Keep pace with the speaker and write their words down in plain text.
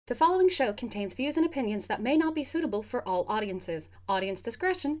The following show contains views and opinions that may not be suitable for all audiences. Audience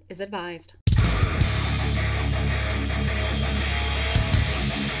discretion is advised.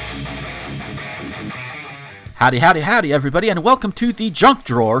 Howdy, howdy, howdy, everybody, and welcome to The Junk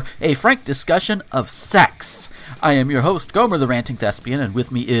Drawer, a frank discussion of sex. I am your host, Gomer the Ranting Thespian, and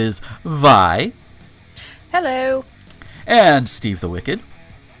with me is Vi. Hello. And Steve the Wicked.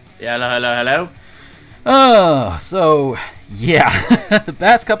 Yeah, hello. The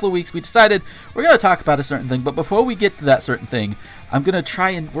past couple of weeks we decided we're going to talk about a certain thing, but before we get to that certain thing, I'm going to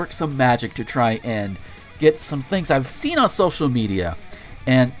try and work some magic to try and get some things I've seen on social media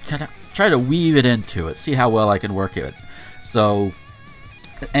and kind of try to weave it into it, see how well I can work it. So,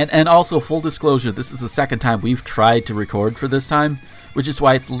 and also full disclosure, this is the second time we've tried to record for this time, which is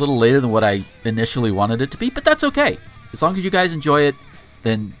why it's a little later than what I initially wanted it to be, but that's okay. As long as you guys enjoy it,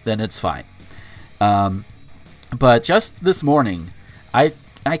 then it's fine. But just this morning, I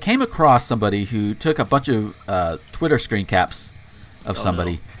came across somebody who took a bunch of Twitter screen caps of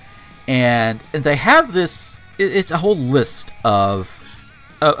somebody, and they have this. It's a whole list of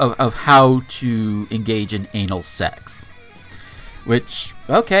how to engage in anal sex. Which,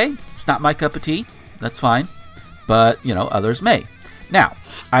 okay, it's not my cup of tea. That's fine, but others may. Now,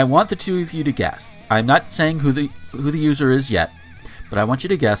 I want the two of you to guess. I'm not saying who the user is yet, but I want you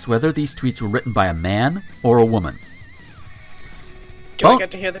to guess whether these tweets were written by a man or a woman. Do I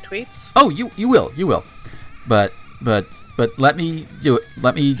get to hear the tweets? Oh, you will. But let me do it.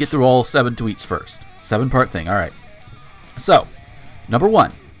 Let me get through all 7 tweets first. 7-part thing. All right. So, number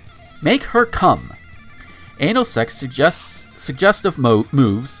 1, make her come. Anal sex suggestive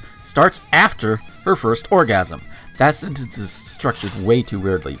moves starts after her first orgasm. That sentence is structured way too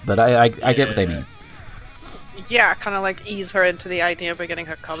weirdly, but I get what they mean. Yeah, kind of like ease her into the idea of getting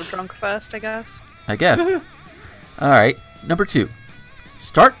her cum drunk first, I guess. All right. Number 2.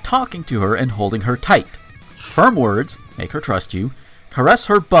 Start talking to her and holding her tight. Firm words, make her trust you. Caress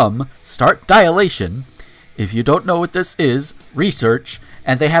her bum, start dilation. If you don't know what this is, research.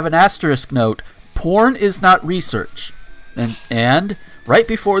 And they have an asterisk note, porn is not research. And right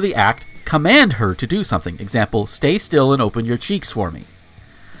before the act, command her to do something. Example, stay still and open your cheeks for me.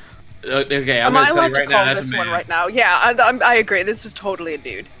 Okay, Am I allowed to call this one right now? Yeah, I agree. This is totally a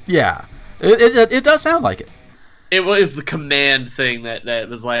dude. Yeah, it does sound like it. It was the command thing that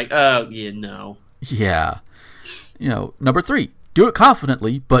was like, oh, yeah, no. Yeah. Number 3, do it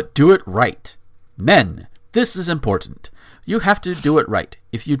confidently, but do it right. Men, this is important. You have to do it right.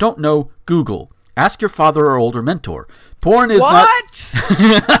 If you don't know, Google. Ask your father or older mentor. Porn is what?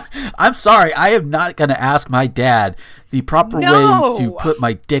 not... I'm sorry, I am not going to ask my dad the proper way to put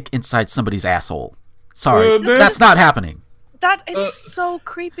my dick inside somebody's asshole. Sorry, that's not happening. It's so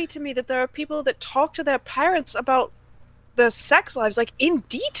creepy to me that there are people that talk to their parents about their sex lives, like, in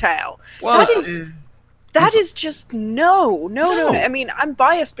detail. Well, that is just no. I mean, I'm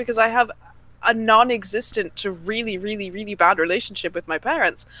biased because I have a non-existent to really, really, really bad relationship with my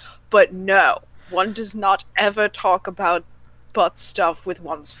parents, but no, one does not ever talk about butt stuff with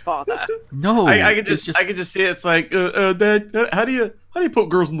one's father. No, I could just see it. It's like, Dad, how do you put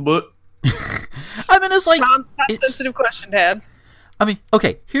girls in the butt? I mean, it's like sensitive question, Dad. I mean,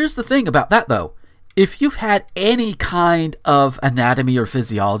 okay. Here's the thing about that, though. If you've had any kind of anatomy or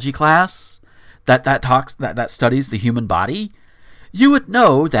physiology class that studies the human body, you would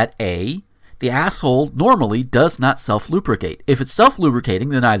know that A, the asshole normally does not self-lubricate. If it's self-lubricating,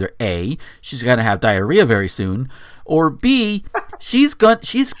 then either A, she's going to have diarrhea very soon, or B, she is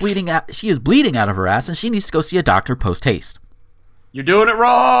bleeding out of her ass and she needs to go see a doctor post-haste. You're doing it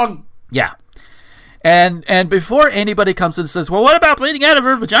wrong. Yeah. And before anybody comes in and says, well, what about bleeding out of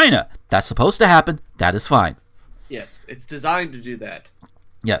her vagina? That's supposed to happen. That is fine. Yes, it's designed to do that.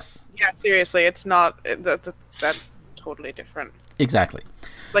 Yes. Yeah, seriously, it's not... That's totally different. Exactly.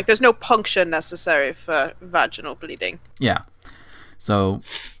 Like, there's no puncture necessary for vaginal bleeding. Yeah. So,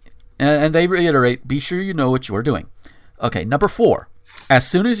 and they reiterate, be sure you know what you are doing. Okay, number 4. As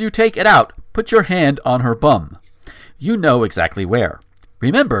soon as you take it out, put your hand on her bum. You know exactly where.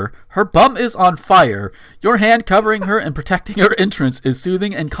 Remember, her bum is on fire. Your hand covering her and protecting her entrance is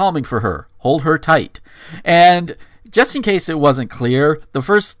soothing and calming for her. Hold her tight. And just in case it wasn't clear, the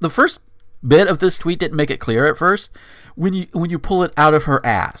first bit of this tweet didn't make it clear at first. When you pull it out of her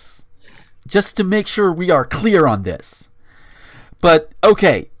ass, just to make sure we are clear on this. But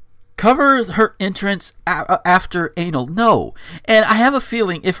okay, cover her entrance after anal. No, and I have a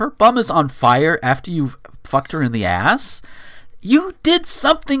feeling if her bum is on fire after you've fucked her in the ass, you did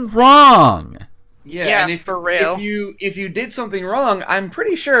something wrong. Yeah, and for real. If you did something wrong, I'm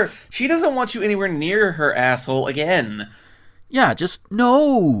pretty sure she doesn't want you anywhere near her asshole again. Yeah, just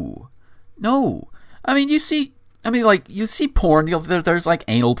no. I mean, you see porn. There's like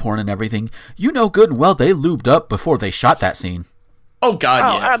anal porn and everything. You know good and well they lubed up before they shot that scene. Oh God,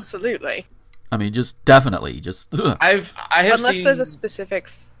 Oh, yes. absolutely. I mean, just definitely, just. Ugh. I have Unless seen... there's a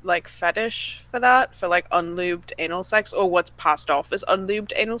specific like fetish for that, for like unlubed anal sex, or what's passed off as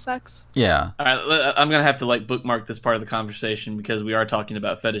unlubed anal sex. Yeah. All right, I'm gonna have to like bookmark this part of the conversation because we are talking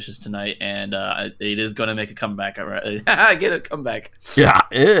about fetishes tonight, and it is gonna make a comeback. All right, get a comeback. Yeah,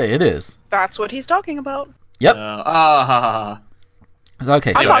 it is. That's what he's talking about. Yep. Okay.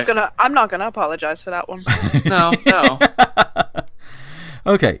 I'm So, not gonna apologize for that one. No.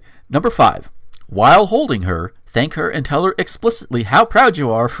 okay. Number 5. While holding her, thank her and tell her explicitly how proud you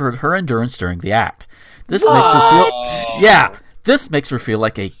are for her endurance during the act. This makes her feel. Yeah. This makes her feel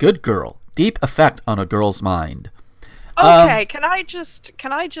like a good girl. Deep effect on a girl's mind. Okay, can I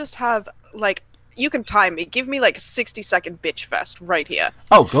just have like, you can time me. Give me like a 60-second bitch fest right here.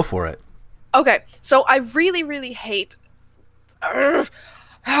 Oh, go for it. Okay, so I really, really hate.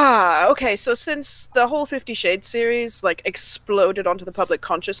 Okay, so since the whole 50 Shades series like exploded onto the public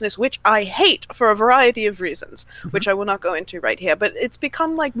consciousness, which I hate for a variety of reasons, which I will not go into right here, but it's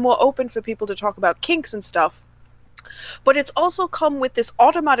become like more open for people to talk about kinks and stuff. But it's also come with this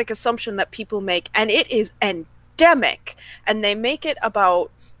automatic assumption that people make, and it is endemic, and they make it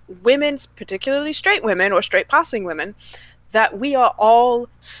about women, particularly straight women or straight passing women, that we are all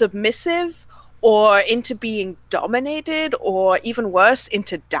submissive or into being dominated, or even worse,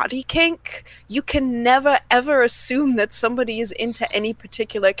 into daddy kink. You can never ever assume that somebody is into any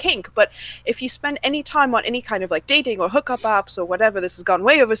particular kink, but if you spend any time on any kind of like dating or hookup apps or whatever, this has gone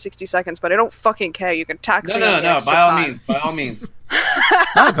way over 60 seconds, but I don't fucking care. You can tax me. No. By all means.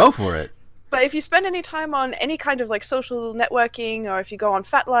 No, go for it. But if you spend any time on any kind of like social networking, or if you go on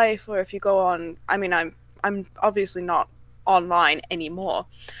FatLife, or if you go on, I mean, I'm obviously not online anymore,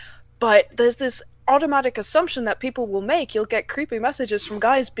 but there's this automatic assumption that people will make. You'll get creepy messages from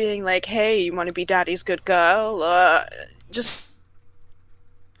guys being like, hey, you want to be daddy's good girl? Just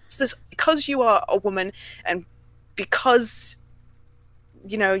this, because you are a woman and because,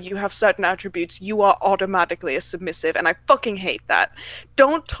 you know, you have certain attributes, you are automatically a submissive, and I fucking hate that.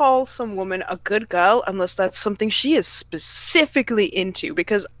 Don't call some woman a good girl unless that's something she is specifically into,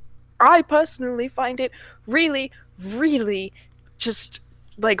 because I personally find it really, really just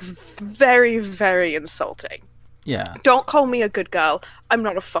like very, very insulting. Yeah. Don't call me a good girl. I'm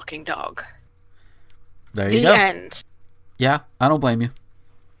not a fucking dog. There you The go. end. Yeah, I don't blame you.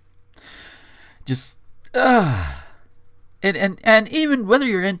 Just, and even whether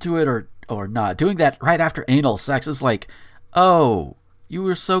you're into it or not, doing that right after anal sex is like, oh, you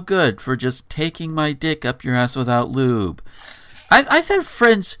were so good for just taking my dick up your ass without lube. I've had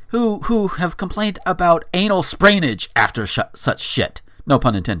friends who have complained about anal sprainage after such shit. No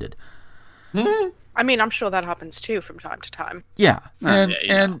pun intended. I mean, I'm sure that happens too from time to time. Yeah,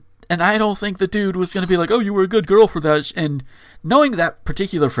 and I don't think the dude was going to be like, oh, you were a good girl for that. And knowing that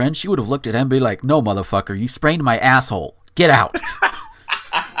particular friend, she would have looked at him and be like, no, motherfucker, you sprained my asshole. Get out.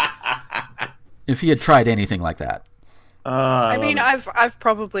 If he had tried anything like that. I mean, I've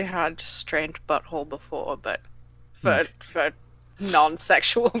probably had strained butthole before, but for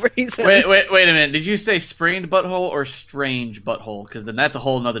non-sexual reasons. Wait a minute. Did you say sprained butthole or strange butthole? Because then that's a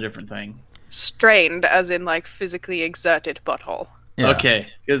whole nother different thing. Strained, as in like physically exerted butthole. Yeah. Okay,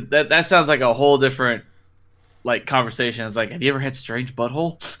 because that sounds like a whole different like conversation. It's like, have you ever had strange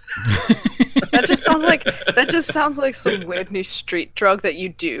butthole? That just sounds like some weird new street drug that you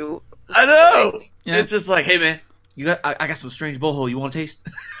do. I know. Yeah. It's just like, hey man, I got some strange butthole. You want to taste?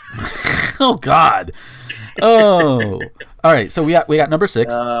 Oh God. Oh. All right. So we got number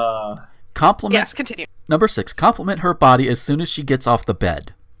 6. Compliment. Yes, continue. Number 6. Compliment her body as soon as she gets off the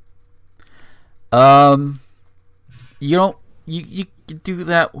bed. You don't. You do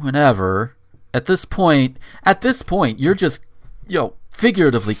that whenever. At this point, you're just,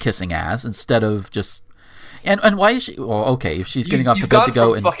 figuratively kissing ass instead of just. And why is she? Well, okay, if she's getting off the bed to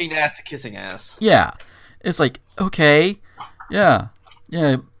go and fucking ass to kissing ass. Yeah, it's like, okay, yeah,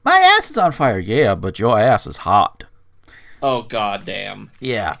 my ass is on fire, yeah, but your ass is hot. Oh god damn.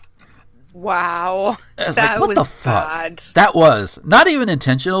 Yeah. Wow, It's that like, what was the fuck? bad. That was not even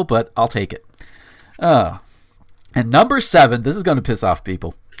intentional, but I'll take it. And number 7, this is going to piss off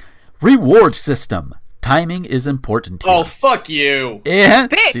people. Reward system. Timing is important here. Oh fuck you. And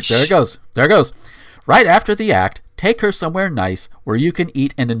Bitch. see, there it goes. Right after the act, take her somewhere nice where you can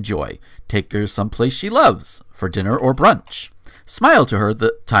eat and enjoy. Take her someplace she loves for dinner or brunch. Smile to her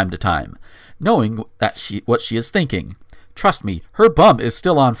time to time, knowing that what she is thinking. Trust me, her bum is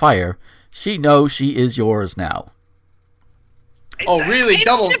still on fire. She knows she is yours now. Oh, really?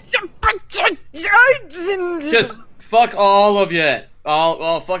 Double. Just fuck all of it.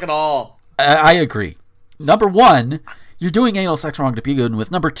 Fuck it all. I agree. Number one, you're doing anal sex wrong to begin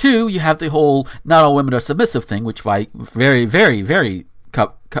with. Number two, you have the whole not all women are submissive thing, which I very, very, very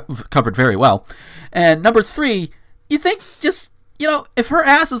covered very well. And number three, you think just, if her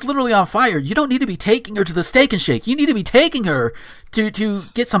ass is literally on fire, you don't need to be taking her to the Steak and Shake. You need to be taking her to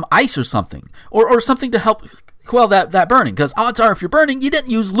get some ice or something. Or something to help quell that burning. Because odds are, if you're burning, you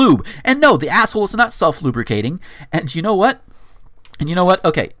didn't use lube. And no, the asshole is not self-lubricating. And you know what?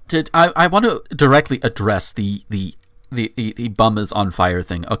 Okay, I want to directly address the bum is on fire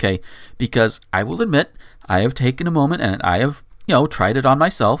thing, okay? Because I will admit, I have taken a moment and I have, tried it on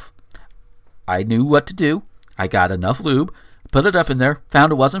myself. I knew what to do. I got enough lube, put it up in there,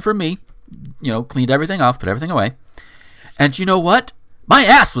 found it wasn't for me, cleaned everything off, put everything away. And you know what? My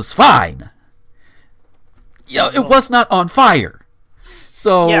ass was fine. It was not on fire.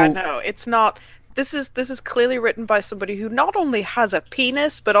 So yeah, no, it's not. This is clearly written by somebody who not only has a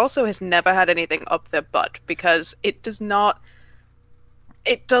penis, but also has never had anything up their butt, because there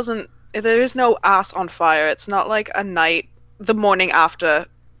is no ass on fire. It's not like the morning after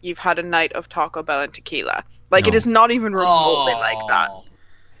you've had a night of Taco Bell and tequila. Like, It is not even remotely like that.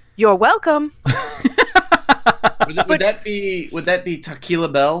 You're welcome. Would that be Tequila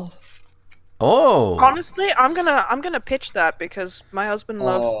Bell? Oh. Honestly, I'm gonna pitch that, because my husband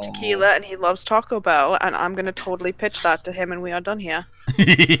loves tequila and he loves Taco Bell, and I'm gonna totally pitch that to him, and we are done here.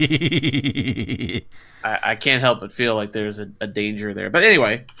 I can't help but feel like there's a danger there. But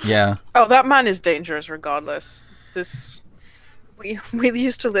anyway. Yeah. Oh, that man is dangerous regardless. We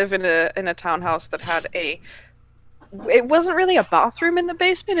used to live in a townhouse that had it wasn't really a bathroom in the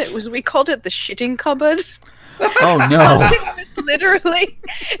basement. We called it the shitting cupboard. Oh no!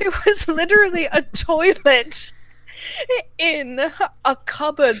 It was literally a toilet in a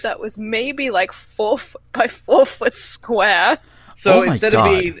cupboard that was maybe like 4 by 4 foot square. So instead of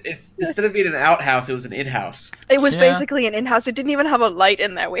being an outhouse, it was an in-house. It was basically an in-house. It didn't even have a light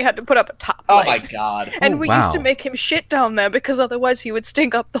in there. We had to put up a top light. Oh my god! And we used to make him shit down there, because otherwise he would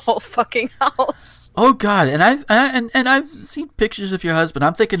stink up the whole fucking house. Oh god! And I've seen pictures of your husband.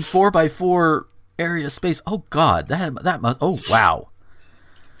 I'm thinking 4 by 4 area space. Oh god, that must. Oh wow.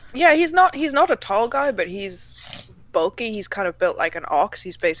 Yeah, he's not a tall guy, but he's bulky. He's kind of built like an ox.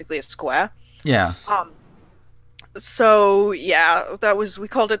 He's basically a square. Yeah. So yeah, we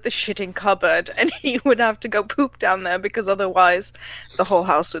called it the shitting cupboard, and he would have to go poop down there, because otherwise the whole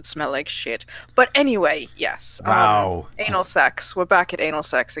house would smell like shit. But anyway, yes. Wow. Anal sex. We're back at anal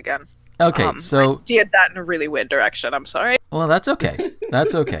sex again. Okay, so I steered that in a really weird direction. I'm sorry. Well, that's okay.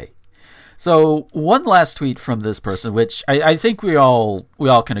 That's okay. So one last tweet from this person, which I think we all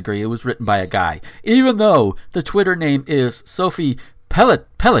can agree it was written by a guy, even though the Twitter name is Sophie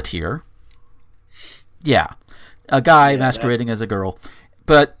Pelletier. Yeah, a guy masquerading as a girl,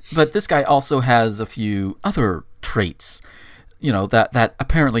 but this guy also has a few other traits, that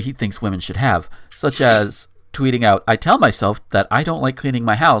apparently he thinks women should have, such as tweeting out, "I tell myself that I don't like cleaning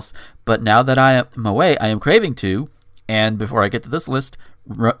my house, but now that I am away, I am craving to." And before I get to this list,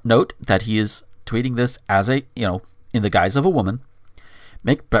 note that he is tweeting this as in the guise of a woman.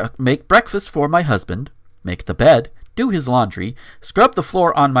 Make breakfast for my husband. Make the bed. Do his laundry. Scrub the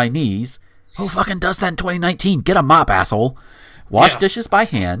floor on my knees. Who fucking does that in 2019? Get a mop, asshole. Wash dishes by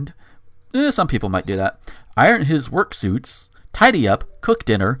hand. Some people might do that. Iron his work suits. Tidy up. Cook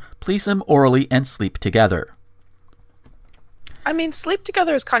dinner. Please him orally and sleep together. I mean, sleep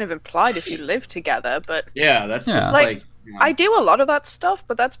together is kind of implied if you live together, but... Yeah, that's just like... I do a lot of that stuff,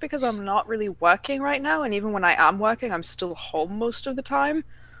 but that's because I'm not really working right now, and even when I am working, I'm still home most of the time.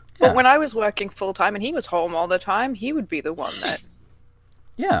 But when I was working full-time and he was home all the time, he would be the one that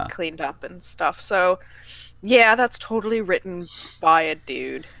cleaned up and stuff. So, yeah, that's totally written by a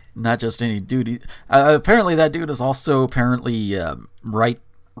dude. Not just any dude. Apparently that dude is also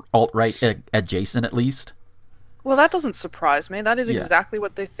alt-right adjacent, at least. Well, that doesn't surprise me. That is exactly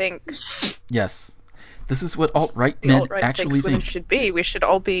what they think. Yes. This is what alt-right men actually think. Women should be. We should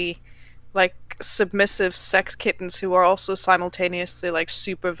all be, like, submissive sex kittens who are also simultaneously, like,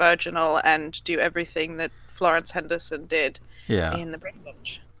 super virginal and do everything that Florence Henderson did in The Brady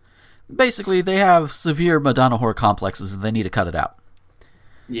Bunch. Basically, they have severe Madonna whore complexes and they need to cut it out.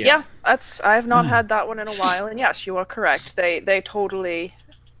 Yeah, I have not had that one in a while, and yes, you are correct. They totally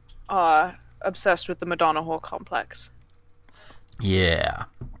are obsessed with the Madonna whore complex. Yeah.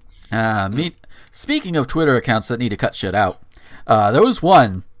 Speaking of Twitter accounts that need to cut shit out, there was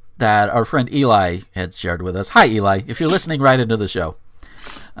one that our friend Eli had shared with us. Hi, Eli, if you're listening right into the show.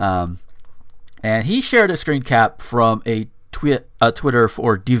 And he shared a screen cap from a Twitter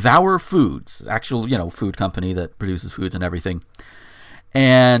for Devour Foods, actual food company that produces foods and everything,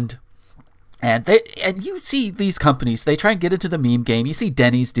 and you see these companies, they try and get into the meme game. You see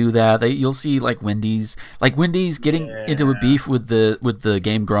Denny's do that. You'll see Wendy's getting into a beef with the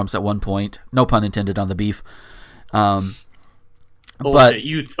Game Grumps at one point. No pun intended on the beef. Bullshit,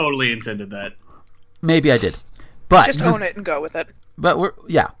 you totally intended that. Maybe I did, but just own it and go with it. But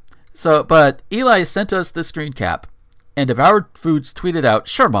but Eli sent us the screen cap, and Devoured Foods tweeted out,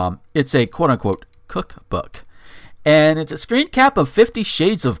 "Sure, Mom, it's a quote unquote cookbook, and it's a screen cap of 50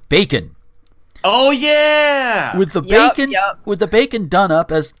 Shades of Bacon." Oh yeah, with the bacon done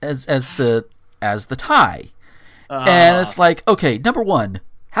up as the tie, and it's like, okay, number one,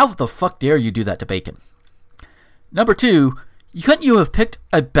 how the fuck dare you do that to bacon? Number two, couldn't you have picked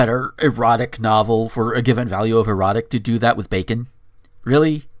a better erotic novel for a given value of erotic to do that with bacon?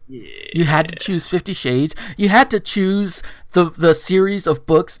 Really? Yeah. You had to choose 50 Shades. You had to choose the series of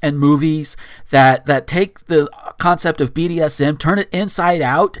books and movies that take the concept of BDSM, turn it inside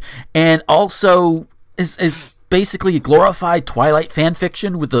out, and also is basically glorified Twilight fan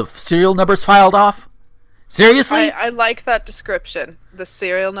fiction with the serial numbers filed off. Seriously? I like that description. The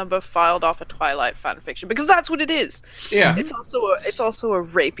serial number filed off a Twilight fan fiction, because that's what it is. Yeah. It's also a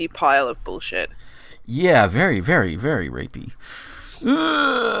rapey pile of bullshit. Yeah, very, very, very rapey.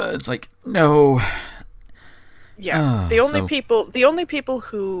 It's like, no. Yeah. The only people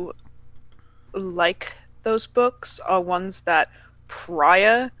who like those books are ones that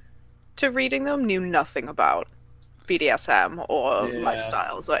prior to reading them knew nothing about BDSM or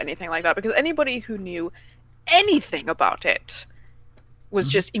lifestyles or anything like that, because anybody who knew anything about it was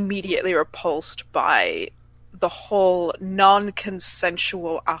just immediately repulsed by the whole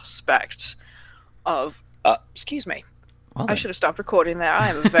non-consensual aspect of excuse me. Well, I should have stopped recording there. I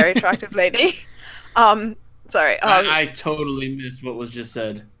am a very attractive lady. Sorry. I totally missed what was just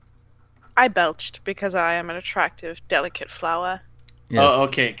said. I belched because I am an attractive, delicate flower. Yes. Oh,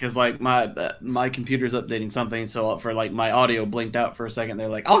 okay. Because my computer's updating something, so for my audio blinked out for a second. They're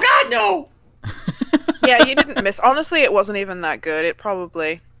like, "Oh God, no!" Yeah, you didn't miss. Honestly, it wasn't even that good. It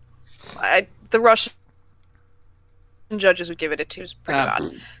probably, the Russian judges would give it a 2. It's pretty bad.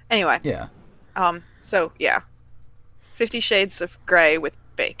 Anyway. Yeah. So yeah, 50 Shades of Grey with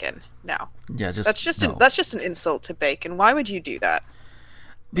bacon. No. Yeah. That's just an insult to bacon. Why would you do that?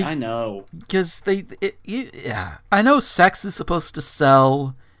 I know. Because I know sex is supposed to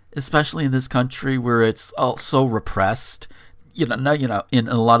sell, especially in this country where it's all so repressed. In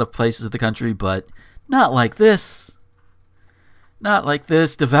a lot of places of the country, but not like this. Not like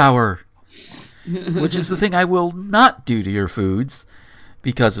this, Devour. Which is the thing I will not do to your foods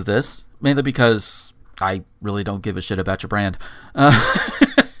because of this. Mainly because I really don't give a shit about your brand. But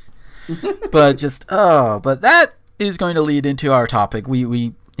that is going to lead into our topic.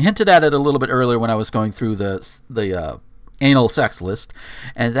 We hinted at it a little bit earlier when I was going through the anal sex list,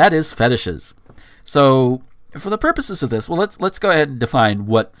 and that is fetishes. So, for the purposes of this, well, let's go ahead and define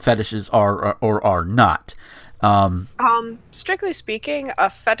what fetishes are or are not. Strictly speaking, a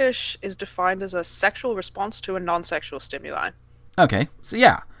fetish is defined as a sexual response to a non-sexual stimuli. Okay, so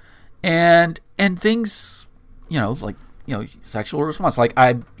yeah, and things, sexual response. Like,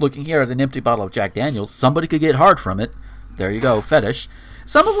 I'm looking here at an empty bottle of Jack Daniels. Somebody could get hard from it. There you go, fetish.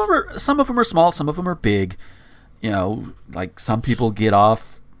 Some of them are small. Some of them are big. Like some people get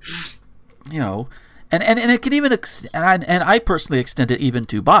off. And it can even and I personally extend it even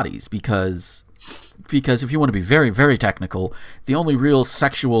to bodies because if you want to be very, very technical, the only real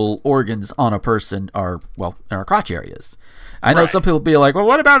sexual organs on a person are our crotch areas. I know some people be like, well,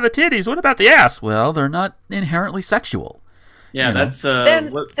 what about the titties? What about the ass? Well, they're not inherently sexual. Yeah, that's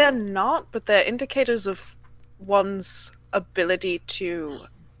they're not, but they're indicators of one's ability to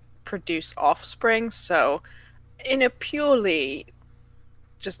produce offspring. So, in a purely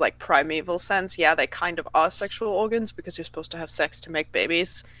just primeval sense, yeah, they kind of are sexual organs because you're supposed to have sex to make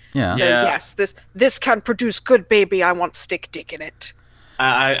babies. Yeah. So yes, this can produce good baby. I want stick dick in it.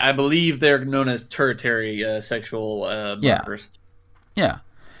 I believe they're known as tertiary sexual markers. Yeah.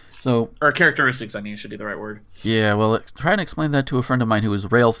 So, or characteristics, I should be the right word. Yeah, well, try and explain that to a friend of mine who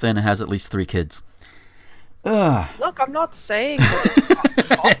is rail thin and has at least 3 kids. Look, I'm not saying that it's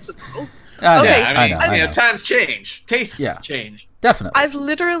not possible. Okay, I know. Times change. Tastes change. Definitely. I've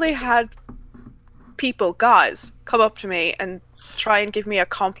literally had people, guys, come up to me and try and give me a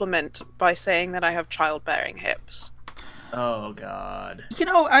compliment by saying that I have childbearing hips. Oh God.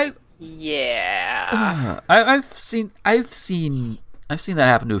 Yeah. I've seen that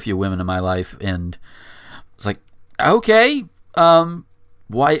happen to a few women in my life, and it's like, okay,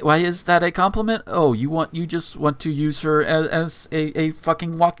 Why is that a compliment? Oh, you just want to use her as a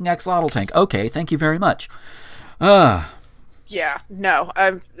fucking walking axolotl tank. Okay, thank you very much. Yeah, no.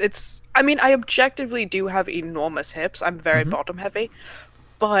 I objectively do have enormous hips. I'm very bottom heavy.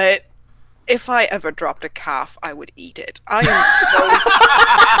 But if I ever dropped a calf, I would eat it. I am so...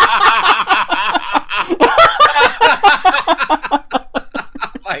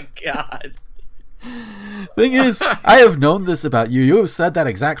 Oh my god. Thing is, I have known this about you. You have said that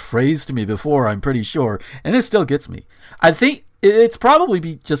exact phrase to me before, I'm pretty sure, and it still gets me. I think it's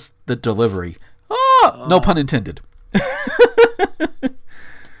probably just the delivery. No pun intended.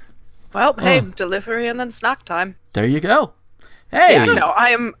 Well, hey, delivery and then snack time. There you go. Hey. Yeah, no, I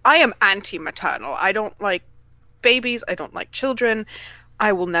am anti-maternal. I don't like babies. I don't like children.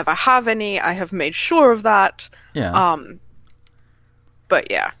 I will never have any. I have made sure of that. Yeah.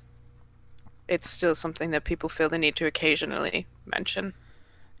 But yeah, it's still something that people feel the need to occasionally mention.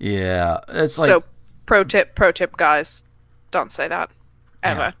 Yeah, it's like... So, pro tip, guys, don't say that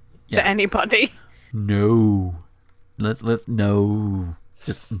ever to anybody. No. Let's no.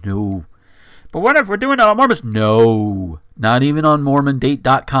 Just no. But what if we're doing it on Mormons? No. Not even on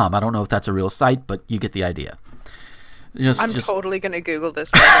MormonDate.com. I don't know if that's a real site, but you get the idea. I'm totally going to Google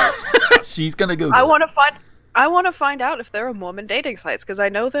this later. She's going to Google I want to find out if there are Mormon dating sites, because I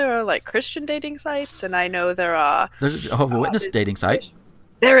know there are like Christian dating sites, and I know there are... There's a Jehovah's Witness dating site.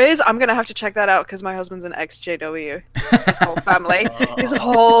 There is. I'm going to have to check that out, because my husband's an ex-JW. His whole family. His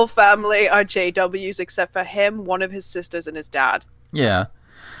whole family are JWs, except for him, one of his sisters, and his dad. Yeah.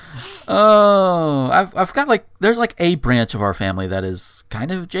 Oh, I've got there's a branch of our family that is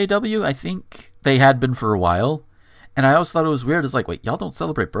kind of JW. I think they had been for a while, and I always thought it was weird. It's like, wait, y'all don't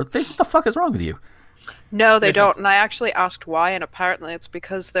celebrate birthdays? What the fuck is wrong with you? No, they don't. And I actually asked why, and apparently it's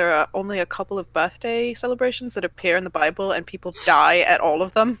because there are only a couple of birthday celebrations that appear in the Bible, and people die at all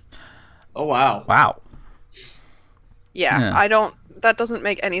of them. Oh wow! Wow. Yeah. That doesn't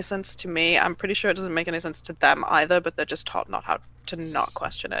make any sense to me. I'm pretty sure it doesn't make any sense to them either, but they're just taught not how to not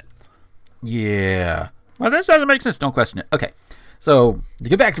question it. Yeah. Well, this doesn't make sense. Don't question it. Okay. So, to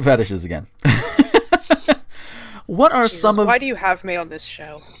get back to fetishes again. What are some of... Why do you have me on this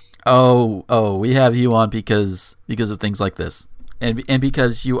show? Oh, we have you on because of things like this. And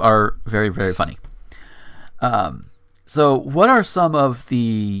because you are very, very funny. So, what are some of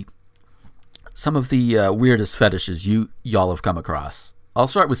the weirdest fetishes y'all have come across? I'll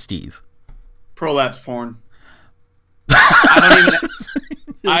start with Steve. Prolapse porn.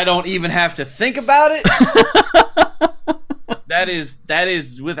 I don't even have to think about it. That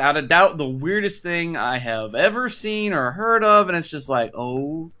is without a doubt the weirdest thing I have ever seen or heard of, and it's just like,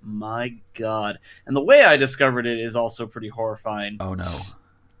 oh my god. And the way I discovered it is also pretty horrifying. Oh no.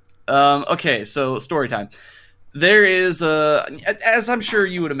 Okay, so story time. There is as I'm sure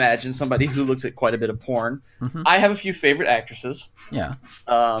you would imagine, somebody who looks at quite a bit of porn. Mm-hmm. I have a few favorite actresses. Yeah.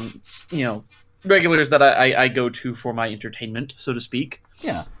 Regulars that I go to for my entertainment, so to speak.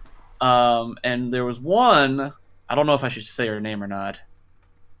 Yeah. And there was one, I don't know if I should say her name or not.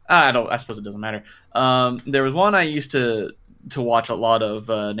 I suppose it doesn't matter. There was one I used to watch a lot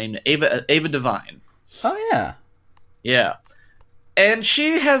of, named Ava Devine. Oh yeah. Yeah. And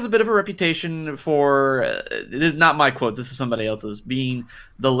she has a bit of a reputation for, this is not my quote, this is somebody else's, being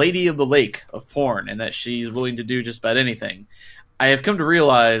the lady of the lake of porn, and that she's willing to do just about anything. I have come to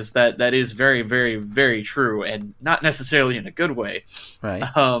realize that is very, very, very true, and not necessarily in a good way. Right.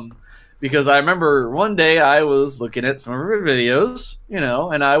 Because I remember one day I was looking at some of her videos,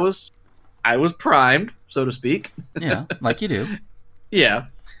 and I was primed, so to speak. Yeah, like you do. Yeah.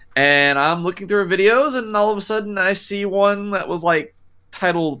 And I'm looking through her videos, and all of a sudden I see one that was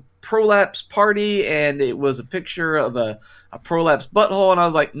titled Prolapse Party, and it was a picture of a prolapse butthole, and I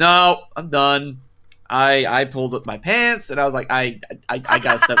was like, no, I'm done. I pulled up my pants, and I was like, I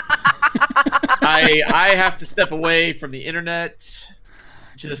gotta step. I have to step away from the internet.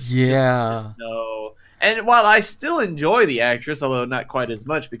 Just no. And while I still enjoy the actress, although not quite as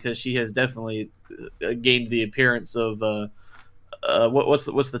much, because she has definitely gained the appearance of what's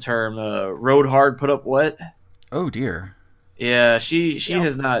the term? Rode hard, put up what? Oh dear. Yeah, she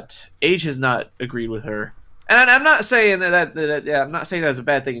has not. Age has not agreed with her. And I'm not saying that I'm not saying that's a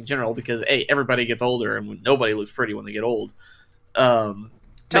bad thing in general, because hey, everybody gets older, and nobody looks pretty when they get old. Tell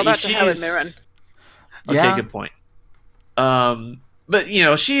that to Helen Mirren. Okay, yeah. Good point. But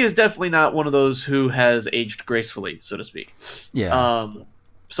she is definitely not one of those who has aged gracefully, so to speak. Yeah.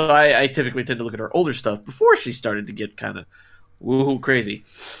 So I typically tend to look at her older stuff before she started to get kind of woohoo crazy.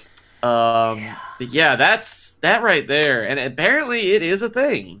 But that's that right there, and apparently it is a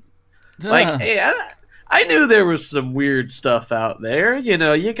thing. Hey, I knew there was some weird stuff out there. You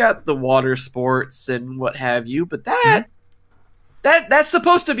know, you got the water sports and what have you, but that's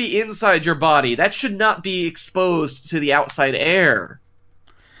supposed to be inside your body. That should not be exposed to the outside air.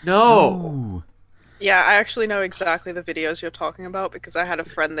 No. Ooh. Yeah, I actually know exactly the videos you're talking about because I had a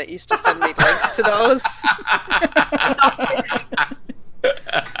friend that used to send me links to those.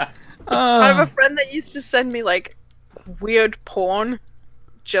 I have a friend that used to send me like weird porn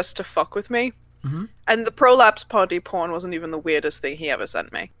just to fuck with me. Mm-hmm. And the prolapse party porn wasn't even the weirdest thing he ever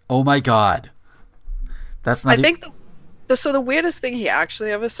sent me. Oh my god. That's not I think the weirdest thing he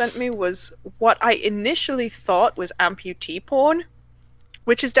actually ever sent me was what I initially thought was amputee porn,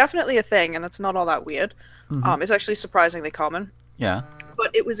 which is definitely a thing, and it's not all that weird. Mm-hmm. It's actually surprisingly common. Yeah.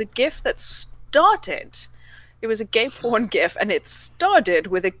 But it was a GIF that started. It was a gay porn GIF, and it started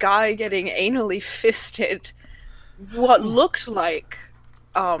with a guy getting anally fisted what looked like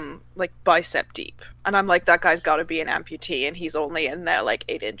bicep deep. And I'm like, that guy's got to be an amputee, and he's only in there like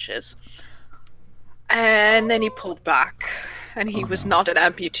 8 inches. And then he pulled back, and he was not an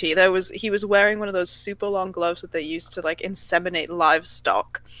amputee. He was wearing one of those super long gloves that they used to like inseminate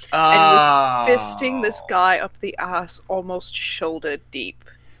livestock, and he was fisting this guy up the ass, almost shoulder deep.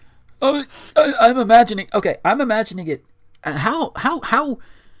 Oh, I'm imagining. Okay, I'm imagining it. How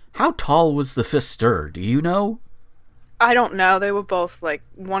tall was the fister? Do you know? I don't know. They were both like,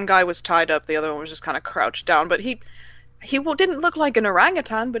 one guy was tied up, the other one was just kind of crouched down. But he didn't look like an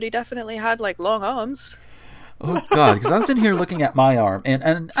orangutan, but he definitely had like long arms. Oh god, because I'm sitting here looking at my arm,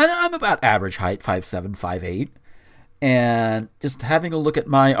 and I'm about average height, 5'7", 5'8", and just having a look at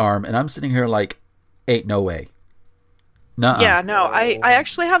my arm, and I'm sitting here like, ain't no way. Nuh-uh. Yeah, no, I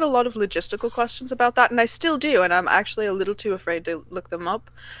actually had a lot of logistical questions about that, and I still do, and I'm actually a little too afraid to look them up,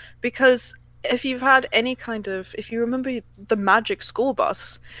 because if you've had any kind of, if you remember the Magic School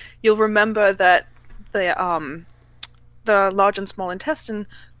Bus, you'll remember that the large and small intestine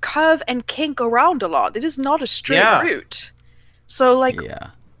curve and kink around a lot. It is not a straight route. So, like,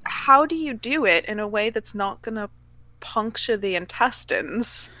 how do you do it in a way that's not gonna puncture the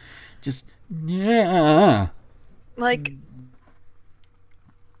intestines? Just, like,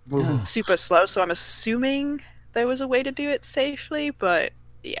 super slow, so I'm assuming there was a way to do it safely, but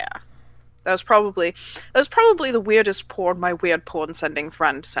yeah. That was probably the weirdest porn my weird porn sending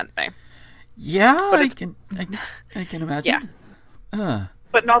friend sent me. Yeah, I can imagine. Yeah.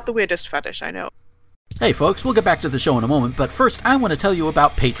 But not the weirdest fetish, I know. Hey folks, we'll get back to the show in a moment, but first I want to tell you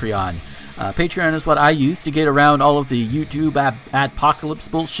about Patreon. Patreon is what I use to get around all of the YouTube adpocalypse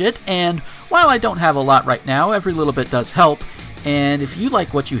bullshit, and while I don't have a lot right now, every little bit does help. And if you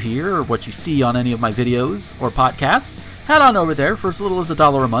like what you hear or what you see on any of my videos or podcasts, head on over there. For as little as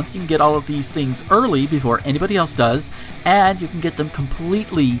 $1 a month, you can get all of these things early before anybody else does, and you can get them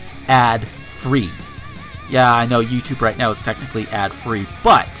completely ad-free. Yeah, I know YouTube right now is technically ad-free,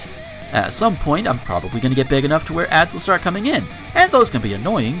 but at some point I'm probably going to get big enough to where ads will start coming in, and those can be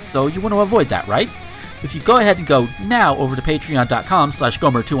annoying, so you want to avoid that, right? If you go ahead and go now over to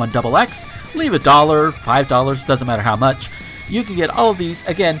patreon.com/Gomer21XX, leave $1, $5, doesn't matter how much. You can get all of these.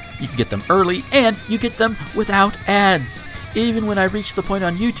 Again, you can get them early, and you get them without ads, even when I reach the point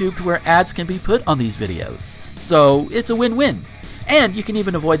on YouTube to where ads can be put on these videos. So it's a win-win. And you can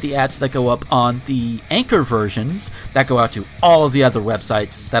even avoid the ads that go up on the Anchor versions that go out to all of the other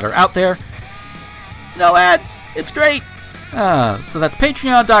websites that are out there. No ads. It's great. So that's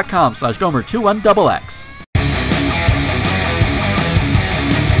patreon.com/Gomer21XX.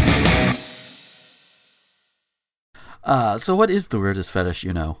 So what is the weirdest fetish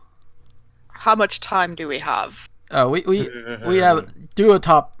you know? How much time do we have? We have do a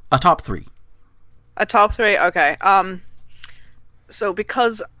top 3. A top 3? Okay. So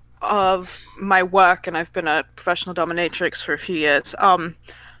because of my work, and I've been a professional dominatrix for a few years,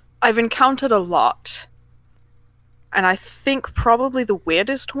 I've encountered a lot. And I think probably the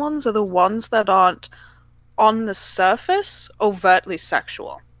weirdest ones are the ones that aren't on the surface overtly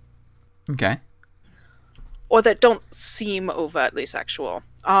sexual. Okay. Or that don't seem overtly sexual.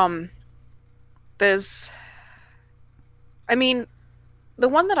 The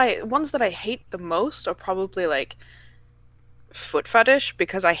ones that I hate the most are probably like foot fetish,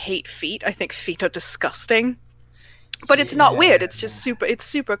 because I hate feet. I think feet are disgusting. But it's not weird. It's just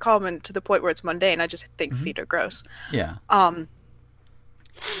super common to the point where it's mundane. I just think feet are gross. Yeah. I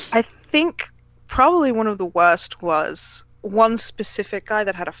think probably one of the worst was one specific guy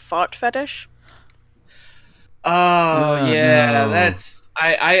that had a fart fetish. Oh yeah, no. that's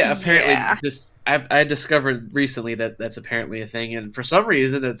I apparently just I discovered recently that that's apparently a thing, and for some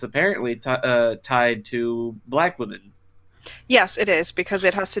reason it's apparently tied to black women. Yes, it is, because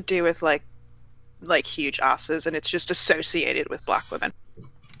it has to do with like like huge asses, and it's just associated with black women.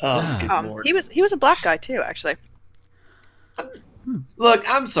 Oh, good lord. He was a black guy too, actually. Look,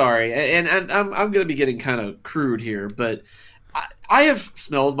 I'm sorry, and I'm going to be getting kind of crude here, but I have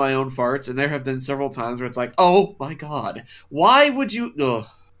smelled my own farts, and there have been several times where it's like, oh my god, why would you? Ugh.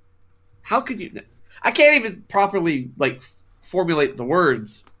 How could you? I can't even properly like formulate the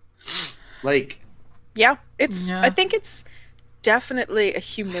words. Like, yeah, I think it's definitely a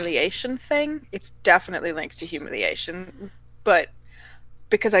humiliation thing. It's definitely linked to humiliation, but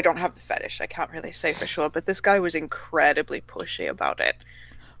because I don't have the fetish, I can't really say for sure. But this guy was incredibly pushy about it.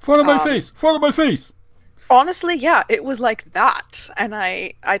 Front of my face! Front of my face! Honestly, yeah, it was like that. And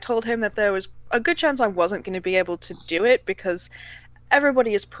I told him that there was a good chance I wasn't going to be able to do it because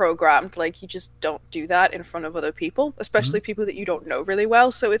everybody is programmed. Like, you just don't do that in front of other people, especially people that you don't know really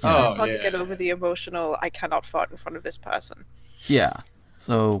well. So it's kind of hard to get over the emotional, I cannot fart in front of this person. Yeah.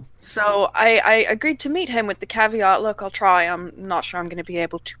 So I agreed to meet him with the caveat, look, I'll try. I'm not sure I'm going to be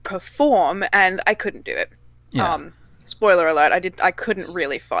able to perform, and I couldn't do it. Yeah. Spoiler alert, I couldn't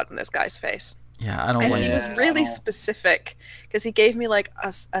really fart in this guy's face. Yeah, I don't And like he was really specific because he gave me like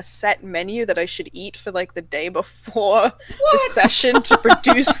a set menu that I should eat for like the day before the session to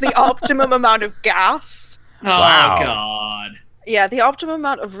produce the optimum amount of gas. oh god. Yeah, the optimum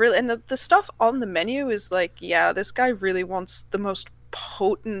amount of and the stuff on the menu is like, yeah, this guy really wants the most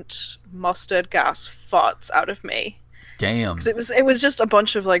potent mustard gas farts out of me. Damn. 'Cause it was just a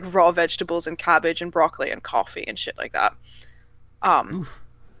bunch of like raw vegetables and cabbage and broccoli and coffee and shit like that. Oof.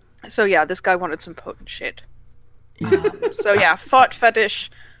 So yeah, this guy wanted some potent shit. So yeah, fart fetish.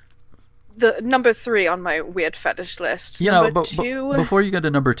 The number 3 on my weird fetish list. You know, Number but 2. before you go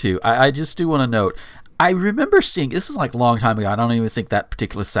to number 2, I just do want to note, I remember seeing, this was like a long time ago, I don't even think that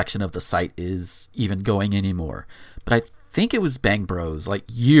particular section of the site is even going anymore, but I think it was Bang Bros, like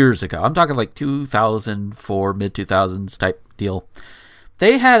years ago. I'm talking like 2004, mid-2000s type deal.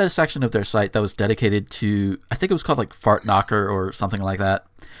 They had a section of their site that was dedicated to, I think it was called like Fart Knocker or something like that,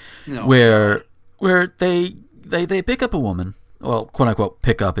 where they pick up a woman, well, quote unquote,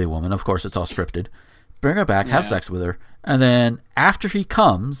 pick up a woman. Of course, it's all scripted. Bring her back, have sex with her, and then after he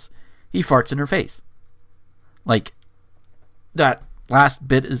comes, he farts in her face. Like, that last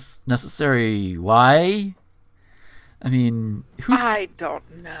bit is necessary. Why? I mean, I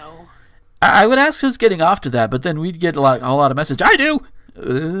don't know. I would ask who's getting off to that, but then we'd get a lot of message. I do.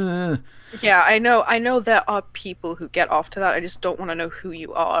 Yeah, I know there are people who get off to that. I just don't want to know who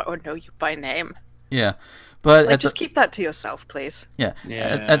you are or know you by name. Yeah, but like, just keep that to yourself, please. Yeah.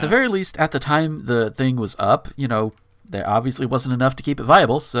 At the very least, at the time the thing was up, you know, there obviously wasn't enough to keep it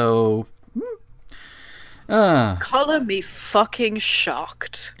viable. So, color me fucking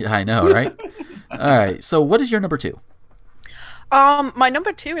shocked. Yeah, I know, right? All right. So, what is your number 2? My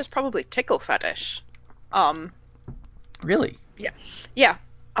number 2 is probably tickle fetish. Really? Yeah.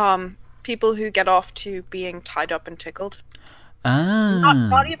 People who get off to being tied up and tickled. Ah.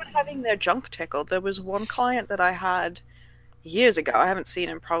 Not even having their junk tickled. There was one client that I had years ago. I haven't seen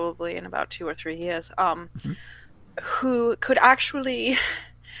him probably in about 2 or 3 years. Who could actually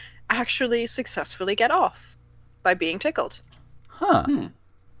successfully get off by being tickled. Huh.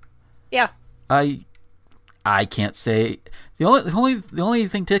 Yeah. I can't say. The only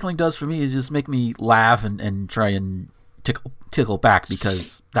thing tickling does for me is just make me laugh and try and tickle back,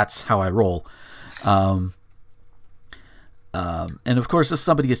 because that's how I roll. And of course, if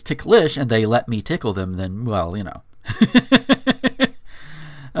somebody is ticklish and they let me tickle them, then, well, you know.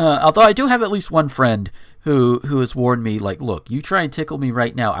 Although I do have at least one friend who has warned me, like, look, you try and tickle me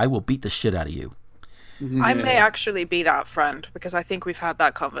right now, I will beat the shit out of you. I may actually be that friend, because I think we've had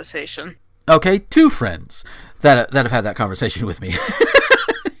that conversation. Okay, 2 friends that have had that conversation with me.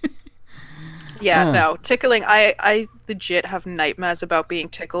 Yeah, no, tickling, I legit have nightmares about being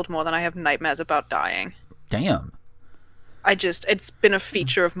tickled more than I have nightmares about dying. Damn. It's been a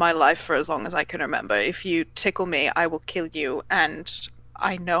feature of my life for as long as I can remember. If you tickle me, I will kill you, and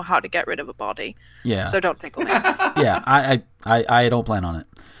I know how to get rid of a body. Yeah. So don't tickle me. Yeah, I don't plan on it.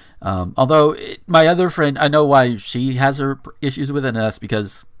 Although my other friend, I know why she has her issues with it, and that's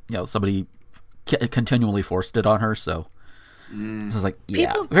because, you know, somebody continually forced it on her, so this is like,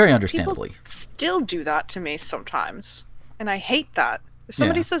 yeah, very understandably. People still do that to me sometimes, and I hate that. If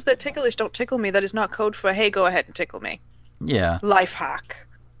somebody says they're ticklish, don't tickle me, that is not code for, hey, go ahead and tickle me. Yeah. Life hack,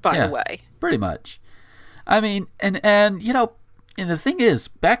 by the way. Pretty much. I mean, and you know, and the thing is,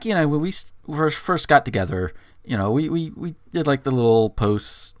 back, you know, when we first got together, you know, we did like the little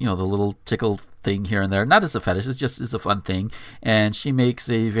posts, you know, the little tickle thing here and there. Not as a fetish, it's just as a fun thing. And she makes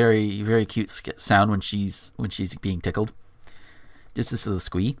a very, very cute sound when she's being tickled. Just this little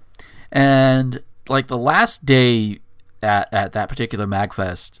squee. And like the last day at that particular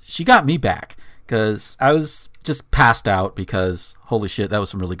MagFest, she got me back because I was just passed out because holy shit, that was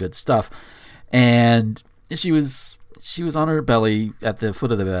some really good stuff. And she was on her belly at the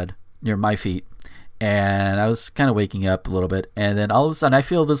foot of the bed near my feet, and I was kind of waking up a little bit, and then all of a sudden I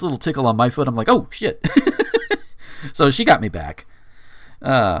feel this little tickle on my foot. I'm like, oh shit. So she got me back.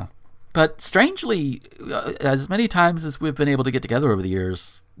 But strangely, as many times as we've been able to get together over the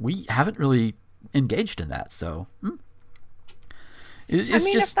years, we haven't really engaged in that. So it's I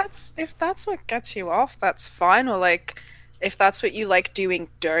mean, just, if that's what gets you off, that's fine. Or like, if that's what you like doing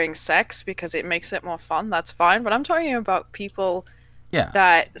during sex because it makes it more fun, that's fine. But I'm talking about people yeah.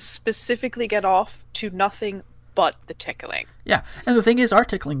 that specifically get off to nothing but the tickling. Yeah, and the thing is, our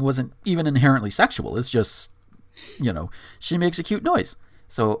tickling wasn't even inherently sexual. It's just, she makes a cute noise.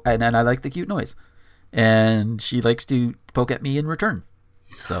 So, and I like the cute noise. And she likes to poke at me in return.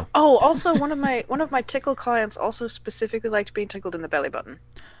 So. Oh, also one of my tickle clients also specifically liked being tickled in the belly button.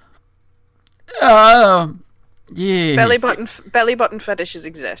 Yeah. Belly button fetishes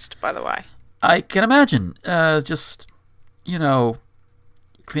exist, by the way. I can imagine. Just,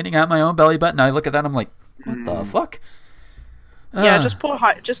 cleaning out my own belly button. I look at that and I'm like, what the fuck? Yeah, just pour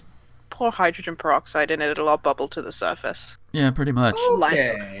hydrogen peroxide in it. It'll all bubble to the surface. Yeah, pretty much.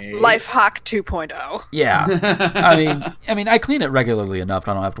 Okay. Life hack 2.0. Yeah. I mean, I clean it regularly enough.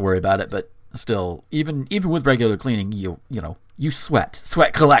 I don't have to worry about it. But still, even with regular cleaning, you sweat.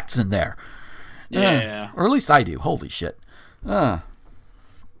 Sweat collects in there. Yeah. Or at least I do. Holy shit. Okay,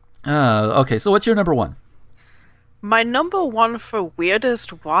 so what's your number one? My number one for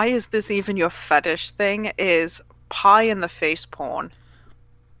weirdest, why is this even your fetish thing, is pie in the face porn.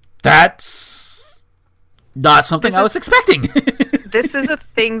 That's not something I was expecting. This is a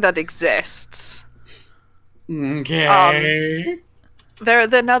thing that exists. Okay. There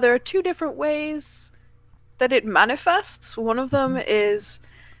are two different ways that it manifests. One of them is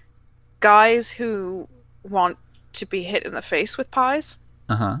guys who want to be hit in the face with pies.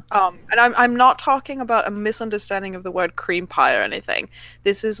 Uh-huh. And I'm not talking about a misunderstanding of the word cream pie or anything.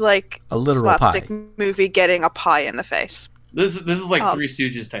 This is like a literal slapstick pie. movie getting a pie in the face. This is like Three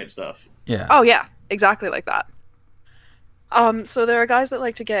Stooges type stuff. Yeah. Oh yeah, exactly like that. So there are guys that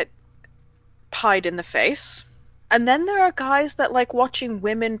like to get pied in the face, and then there are guys that like watching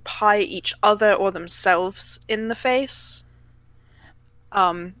women pie each other or themselves in the face.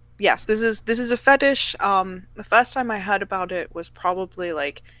 Yes, this is a fetish. The first time I heard about it was probably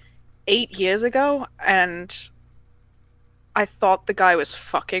like 8 years ago, and I thought the guy was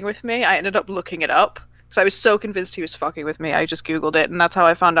fucking with me. I ended up looking it up. So I was so convinced he was fucking with me, I just Googled it, and that's how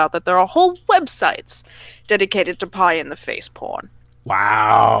I found out that there are whole websites dedicated to pie in the face porn.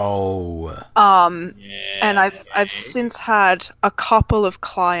 Wow. And I've since had a couple of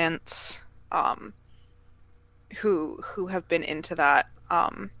clients, who have been into that,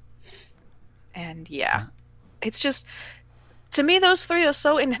 and yeah, it's just, to me, those three are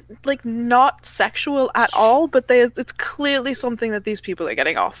so not sexual at all, but it's clearly something that these people are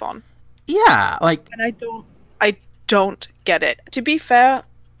getting off on. Yeah, like, And I don't get it. To be fair,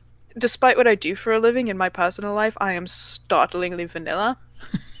 despite what I do for a living in my personal life, I am startlingly vanilla.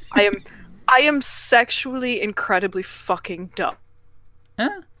 I am sexually incredibly fucking dumb.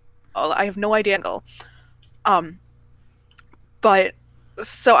 I have no idea. But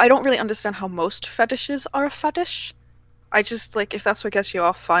so I don't really understand how most fetishes are a fetish. I just, like, if that's what gets you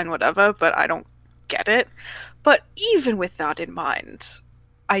off, fine, whatever, but I don't get it. But even with that in mind,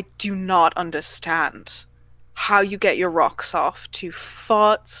 I do not understand how you get your rocks off to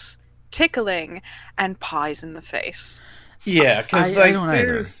farts, tickling, and pies in the face. Yeah, because I don't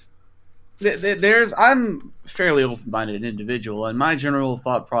there's I'm fairly open-minded individual, and my general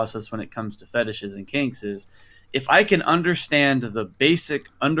thought process when it comes to fetishes and kinks is, if I can understand the basic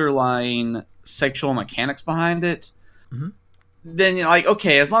underlying sexual mechanics behind it, then you're like,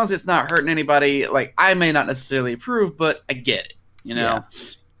 okay, as long as it's not hurting anybody, like, I may not necessarily approve, but I get it, Yeah.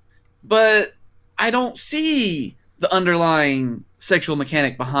 But I don't see the underlying sexual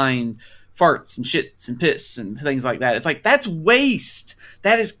mechanic behind farts and shits and piss and things like that. It's like, that's waste.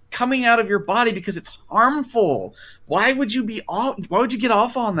 That is coming out of your body because it's harmful. Why would you get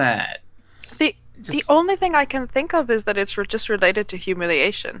off on that? The only thing I can think of is that it's just related to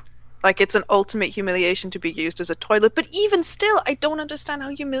humiliation. Like, it's an ultimate humiliation to be used as a toilet. But even still, I don't understand how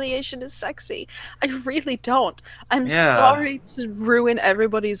humiliation is sexy. I really don't. I'm sorry to ruin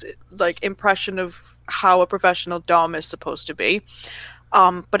everybody's, like, impression of how a professional dom is supposed to be.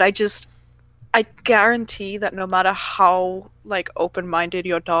 But I guarantee that no matter how like open-minded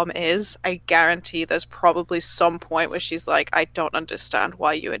your dom is, I guarantee there's probably some point where she's like, I don't understand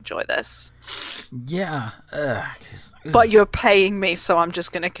why you enjoy this. Yeah. But you're paying me, so I'm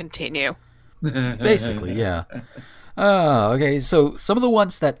just gonna continue. Basically, yeah. Okay, so some of the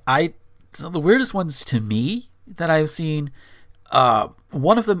ones that some of the weirdest ones to me that I've seen,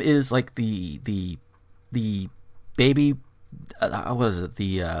 one of them is like the baby, what is it?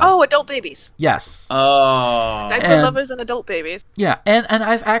 Adult babies. Yes. Oh. Diaper lovers and adult babies. Yeah, and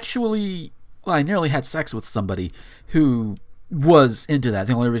I've actually, well, I nearly had sex with somebody who was into that.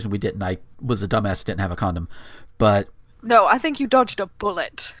 The only reason we didn't, I was a dumbass, didn't have a condom, but No, I think you dodged a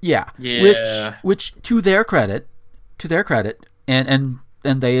bullet. yeah. Yeah. Which to their credit, and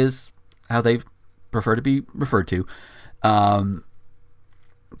they is how they prefer to be referred to, to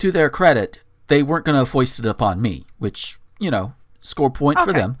their credit, they weren't going to foist it upon me, which, score point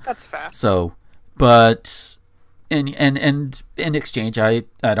for them. That's fair. So, but in exchange, I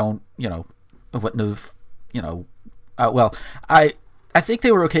don't, I wouldn't have, well, I think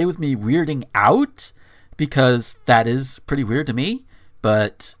they were okay with me weirding out, because that is pretty weird to me.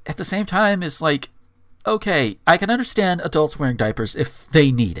 But at the same time, it's like, okay, I can understand adults wearing diapers if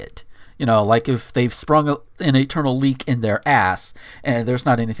they need it. Like if they've sprung an eternal leak in their ass and there's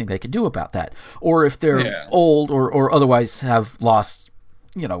not anything they can do about that. Or if they're old or otherwise have lost,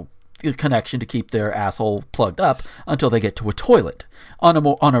 the connection to keep their asshole plugged up until they get to a toilet on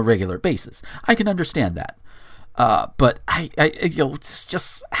a regular basis. I can understand that. But it's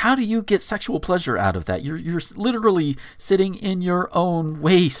just, how do you get sexual pleasure out of that? You're literally sitting in your own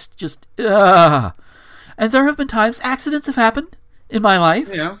waste, just, And there have been times accidents have happened in my life,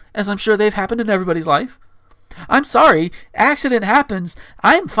 as I'm sure they've happened in everybody's life. I'm sorry, accident happens.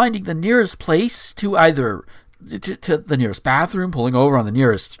 I'm finding the nearest place to either to the nearest bathroom, pulling over on the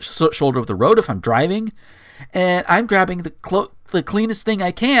nearest shoulder of the road if I'm driving, and I'm grabbing the cleanest thing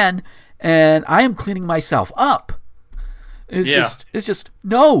I can, and I am cleaning myself up. It's just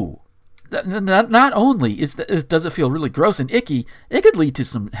no. Not only does it feel really gross and icky, it could lead to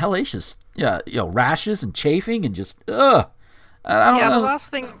some hellacious, rashes and chafing and just I don't know.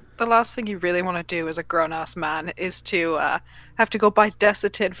 The last thing you really want to do as a grown-ass man is to have to go buy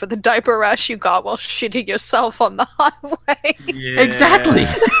Desitin for the diaper rash you got while shitting yourself on the highway. Yeah. Exactly.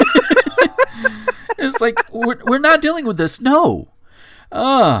 It's like we're not dealing with this. No.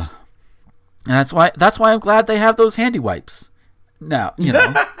 That's why I'm glad they have those handy wipes. Now,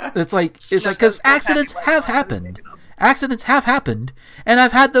 it's like because accidents have happened. Accidents have happened, and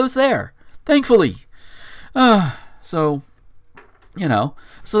I've had those there, thankfully. So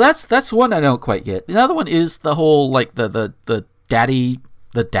that's one I don't quite get. The other one is the whole like the daddy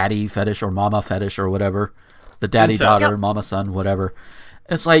fetish or mama fetish or whatever, the daddy daughter, mama son, whatever.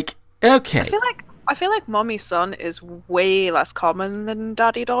 It's like, okay. I feel like mommy son is way less common than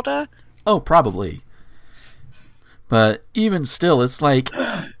daddy daughter. Oh, probably. But even still, it's like,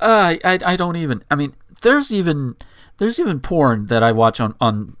 I don't even. I mean, there's even porn that I watch on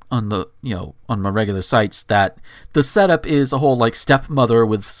the on my regular sites that the setup is a whole like stepmother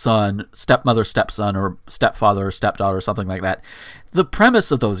with son, stepmother stepson, or stepfather or stepdaughter or something like that. The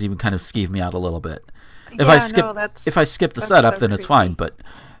premise of those even kind of skeeve me out a little bit. If I skip the setup, then it's fine. But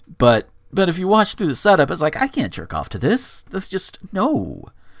if you watch through the setup, it's like, I can't jerk off to this. That's just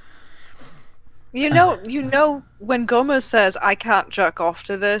no. You know, when Gomez says, I can't jerk off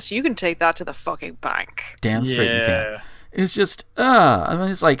to this, you can take that to the fucking bank. Damn straight you can. It's just, I mean,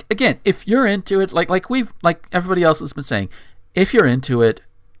 it's like, again, if you're into it, like everybody else has been saying, if you're into it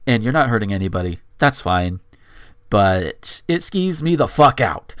and you're not hurting anybody, that's fine. But it skeeves me the fuck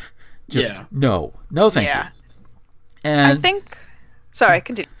out. Just, no, thank you. And I think, sorry,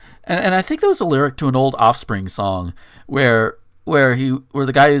 continue. And I think there was a lyric to an old Offspring song where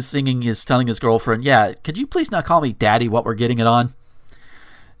the guy is telling his girlfriend, yeah, could you please not call me daddy while we're getting it on?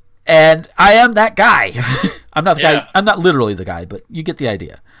 And I am that guy. I'm not the guy. I'm not literally the guy, but you get the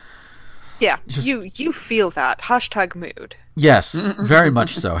idea. Yeah, you feel that. Hashtag mood. Yes, very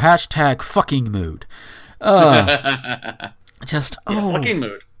much so. Hashtag fucking mood. Fucking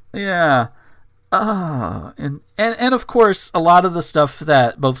mood. Yeah. And of course, a lot of the stuff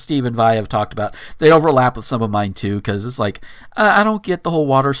that both Steve and Vi have talked about, they overlap with some of mine too, because it's like, I don't get the whole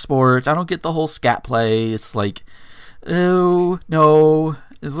water sports, I don't get the whole scat play. It's like, ew, no,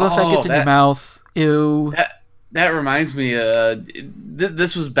 let that gets in your mouth, ew. That reminds me,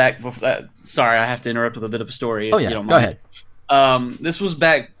 this was back before, sorry, I have to interrupt with a bit of a story if you don't mind. Go ahead. This was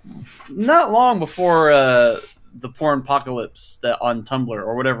back not long before the porn apocalypse that on Tumblr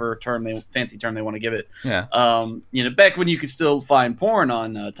or whatever fancy term they want to give it. Yeah. Back when you could still find porn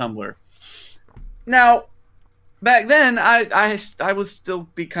on Tumblr. Now, back then, I would still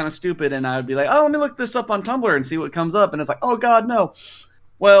be kind of stupid, and I would be like, oh, let me look this up on Tumblr and see what comes up, and it's like, oh god, no.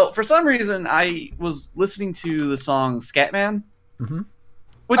 Well, for some reason, I was listening to the song Scatman,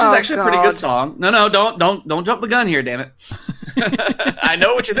 which is actually a pretty good song. No, don't jump the gun here, damn it. I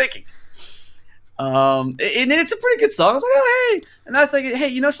know what you're thinking. And it's a pretty good song. I was like, oh hey, and I was thinking,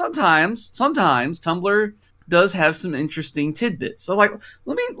 hey, sometimes Tumblr does have some interesting tidbits. So like,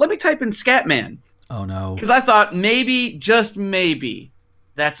 let me type in Scatman. Oh no. Because I thought maybe, just maybe,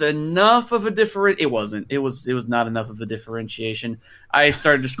 that's enough of a different. It wasn't. It was not enough of a differentiation. I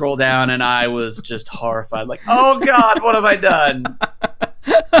started to scroll down and I was just horrified. Like, oh god, what have I done?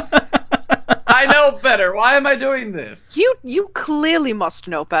 I know better. Why am I doing this? You clearly must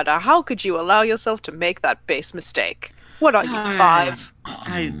know better. How could you allow yourself to make that base mistake? What are you, 5?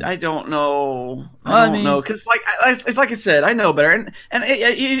 I don't know. I don't know because it's like I said, I know better, and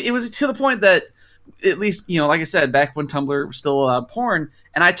it was to the point that at least like I said, back when Tumblr was still allowed porn,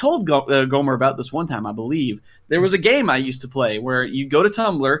 and I told Gomer about this one time. I believe there was a game I used to play where you go to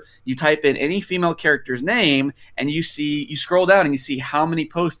Tumblr, you type in any female character's name, and you scroll down and you see how many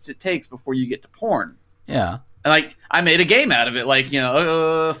posts it takes before you get to porn. Yeah. And like I made a game out of it, like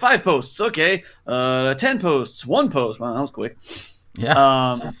 5 posts, okay, 10 posts, 1 post. Well, that was quick.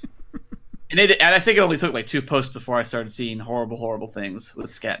 Yeah. And I think it only took like 2 posts before I started seeing horrible things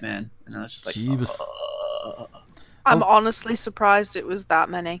with Scatman, and I was just like, I'm honestly surprised it was that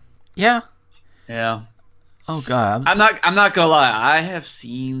many. Yeah. Yeah. Oh god. I'm not gonna lie. I have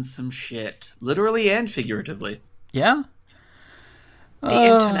seen some shit, literally and figuratively. Yeah. The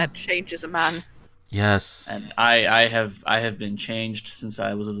internet changes a man. Yes. And I have been changed since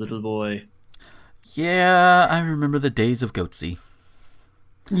I was a little boy. Yeah, I remember the days of Goatsy.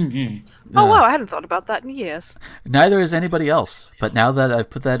 Oh wow, I hadn't thought about that in years. Neither has anybody else, but now that I've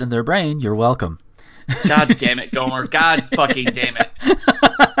put that in their brain, you're welcome. God damn it, Gomer. God fucking damn it.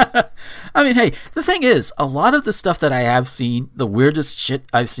 I mean, hey, the thing is, a lot of the stuff that I have seen, the weirdest shit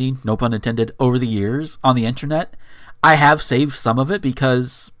I've seen, no pun intended, over the years on the internet, I have saved some of it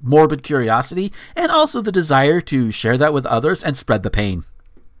because morbid curiosity and also the desire to share that with others and spread the pain.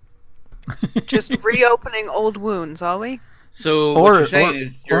 Just reopening old wounds, are we? So what you're saying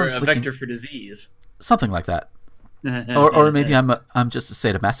is you're a vector for disease. Something like that. or maybe I'm just a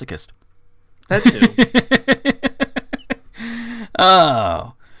sadomasochist. That too.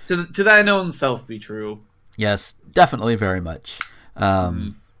 Oh. To thine own self be true. Yes, definitely very much.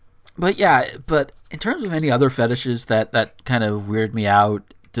 But yeah, but in terms of any other fetishes that kind of weird me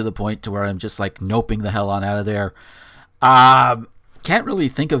out to the point to where I'm just like noping the hell on out of there, can't really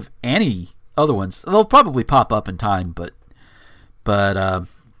think of any other ones. They'll probably pop up in time, but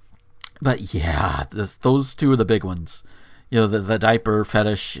yeah, those 2 are the big ones. The diaper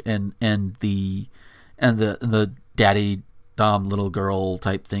fetish and the daddy dom little girl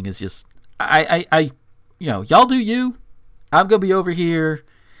type thing is just I y'all do you. I'm gonna be over here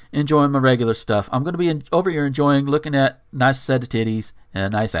enjoying my regular stuff. I'm gonna be over here enjoying looking at nice set of titties and a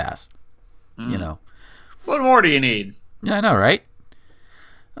nice ass. What more do you need? Yeah, I know, right?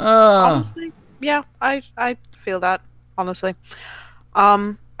 Honestly, yeah, I feel that. Honestly,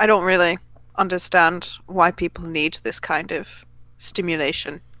 I don't really understand why people need this kind of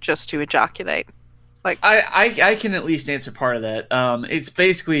stimulation just to ejaculate. Like, I can at least answer part of that. It's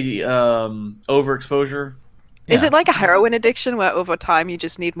basically overexposure. Yeah. Is it like a heroin addiction where over time you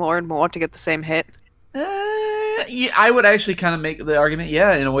just need more and more to get the same hit? Yeah, I would actually kind of make the argument,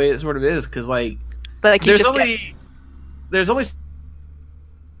 yeah, in a way it sort of is, because like there's only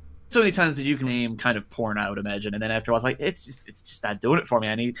so many times that you can name kind of porn, I would imagine, and then after a while, it's like it's just not doing it for me.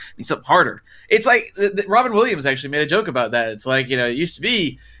 I need something harder. It's like Robin Williams actually made a joke about that. It's like it used to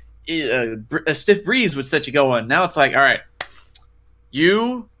be a stiff breeze would set you going. Now it's like, all right,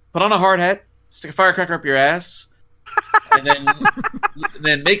 you put on a hard hat, stick a firecracker up your ass, and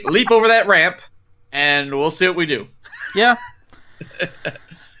then leap over that ramp, and we'll see what we do. Yeah.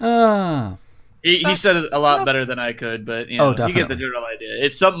 He said it a lot better than I could, but you get the general idea.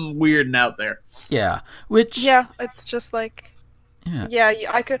 It's something weird and out there. Yeah, it's just like,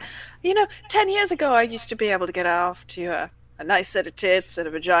 I could, 10 years ago I used to be able to get off to a nice set of tits and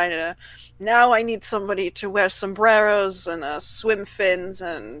a vagina. Now I need somebody to wear sombreros and swim fins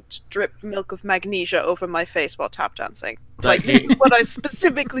and drip milk of magnesia over my face while tap dancing. It's like, this is what I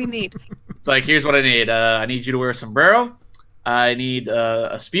specifically need. It's like, here's what I need. I need you to wear a sombrero. I need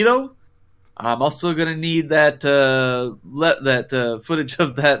a Speedo. I'm also gonna need that footage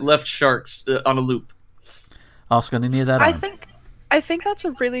of that left sharks on a loop. Also gonna need that. I think that's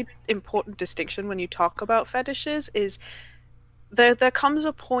a really important distinction when you talk about fetishes. Is there comes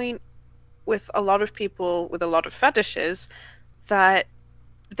a point with a lot of people with a lot of fetishes that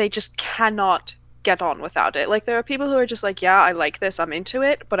they just cannot get on without it. Like there are people who are just like, yeah, I like this, I'm into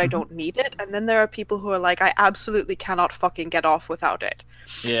it, but I don't need it. And then there are people who are like, I absolutely cannot fucking get off without it.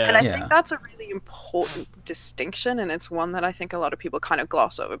 Yeah. And I Yeah. think that's a really important distinction, and it's one that I think a lot of people kind of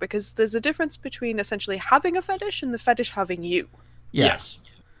gloss over, because there's a difference between essentially having a fetish and the fetish having you. Yeah. Yes.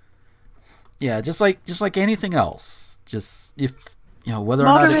 Yeah, just like anything else. Just if whether or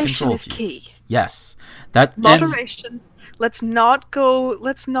not it Moderation controls is you. key. Yes. That and- Moderation. Let's not do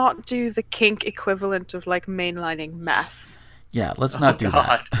the kink equivalent of like mainlining meth. Yeah, let's not do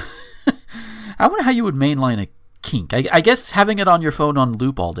God. that. I wonder how you would mainline a kink. I guess having it on your phone on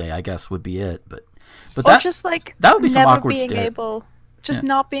loop all day, I guess, would be it. But Or that just like that would be some never awkward being stare. able, just Yeah.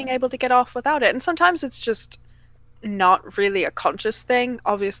 not being able to get off without it. And sometimes it's just not really a conscious thing.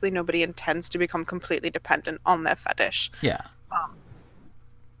 Obviously, nobody intends to become completely dependent on their fetish. Yeah.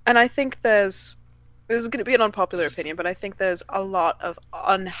 And I think this is going to be an unpopular opinion, but I think there's a lot of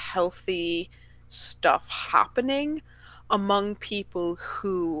unhealthy stuff happening among people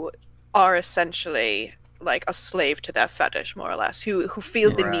who are essentially like a slave to their fetish, more or less, who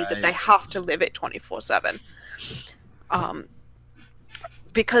feel the need that they Right. have to live it 24/7.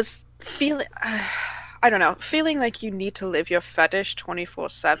 Because I don't know, feeling like you need to live your fetish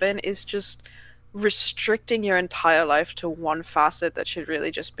 24/7 is just restricting your entire life to one facet that should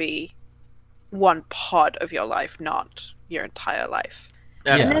really just be one part of your life, not your entire life.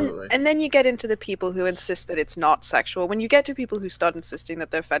 Absolutely. And then you get into the people who insist that it's not sexual. When you get to people who start insisting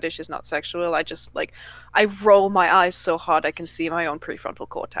that their fetish is not sexual, I roll my eyes so hard I can see my own prefrontal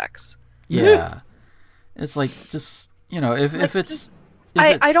cortex. Yeah. It's like just if it's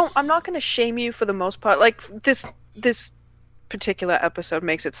I'm not going to shame you for the most part. Like this particular episode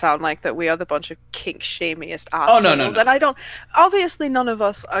makes it sound like that we are the bunch of kink shamiest assholes. Oh, no. And I don't. Obviously, none of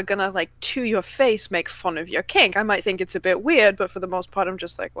us are gonna like to your face make fun of your kink. I might think it's a bit weird, but for the most part, I'm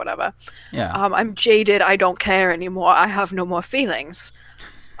just like whatever. Yeah. I'm jaded. I don't care anymore. I have no more feelings.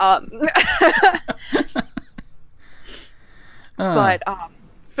 But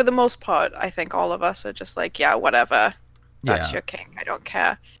for the most part, I think all of us are just like, yeah, whatever. That's Yeah. your kink. I don't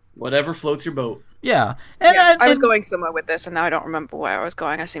care. Whatever floats your boat. Yeah. And, Yeah, and, I was and- going somewhere with this, and now I don't remember where I was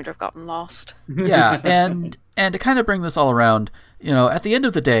going. I seem to have gotten lost. yeah, and to kind of bring this all around, at the end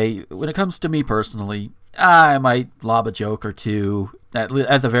of the day, when it comes to me personally, I might lob a joke or two at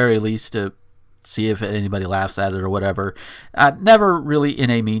the very least to see if anybody laughs at it or whatever. Never really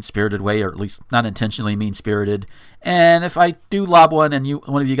in a mean-spirited way, or at least not intentionally mean-spirited. And if I do lob one, and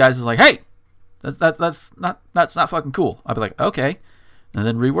one of you guys is like, "Hey, that's not fucking cool," I'll be like, "Okay," and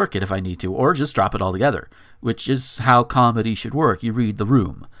then rework it if I need to, or just drop it all together, which is how comedy should work. You read the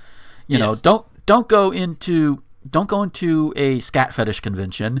room. Don't go into a scat fetish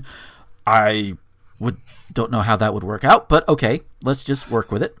convention. Don't know how that would work out, but okay, let's just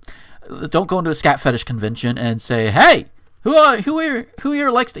work with it. Don't go into a scat fetish convention and say, "Hey, who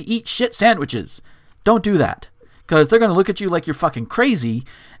here likes to eat shit sandwiches?" Don't do that, because they're going to look at you like you're fucking crazy,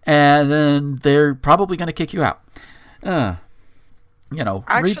 and then they're probably going to kick you out. Read the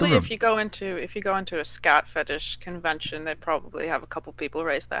Actually, room. if you go into a scat fetish convention, they'd probably have a couple people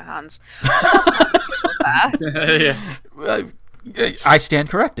raise their hands. Yeah. I stand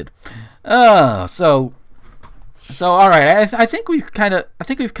corrected. So all right. I think we've kind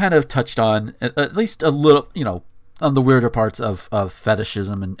of touched on at least a little, on the weirder parts of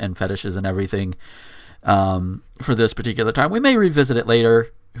fetishism and fetishes and everything. For this particular time, we may revisit it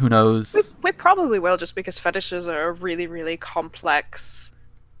later. Who knows? We probably will, just because fetishes are a really, really complex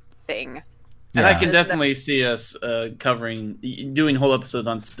thing. And I Yeah. can definitely see us doing whole episodes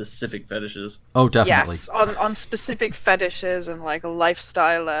on specific fetishes. Oh, definitely. Yes, on specific fetishes and like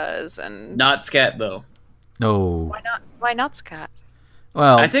lifestylers and Not scat, though. No. Why not scat?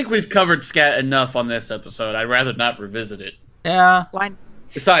 Well, I think we've covered scat enough on this episode. I'd rather not revisit it. yeah. Why?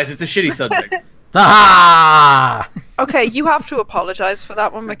 Besides, it's a shitty subject. Ah! Okay, you have to apologize for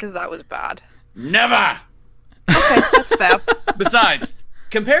that one because that was bad. Never! Okay, that's fair. Besides,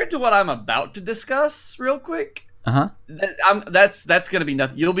 compared to what I'm about to discuss, real quick, Uh-huh. that's gonna be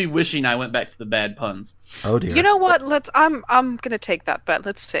nothing. You'll be wishing I went back to the bad puns. Oh dear. You know what? I'm gonna take that bet.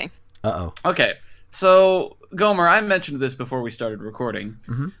 Let's see. Uh-oh. Okay, so Gomer, I mentioned this before we started recording.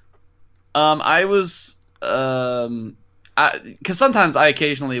 Mhm. I was because sometimes I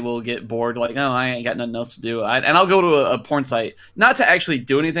occasionally will get bored, like, oh, I ain't got nothing else to do, and I'll go to a porn site, not to actually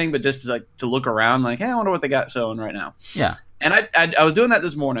do anything, but just to look around, like, hey, I wonder what they got showing right now. Yeah. And I was doing that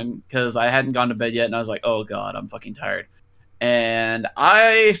this morning because I hadn't gone to bed yet, and I was like, oh god, I'm fucking tired. and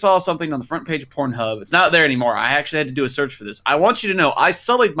I saw something on the front page of Pornhub. It's not there anymore. I actually had to do a search for this. I want you to know I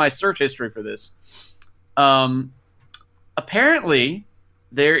sullied my search history for this. Apparently,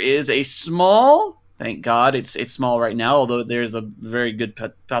 there is a small, thank God it's small right now, although there's a very good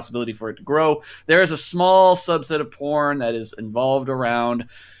possibility for it to grow. There is a small subset of porn that is involved around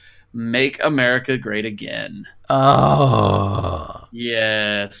Make America Great Again. Oh.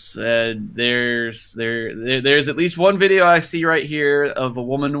 Yes. There's at least one video I see right here of a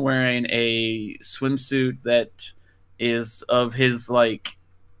woman wearing a swimsuit that is of his, like,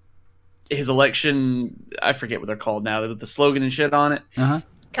 his election, I forget what they're called now, with the slogan and shit on it. Uh-huh.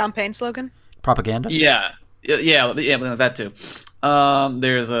 Campaign slogan? Propaganda? Yeah, that too.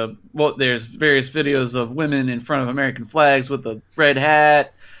 There's various videos of women in front of American flags with a red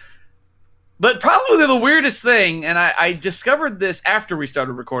hat. But probably the weirdest thing, and I discovered this after we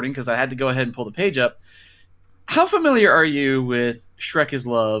started recording because I had to go ahead and pull the page up. How familiar are you with Shrek is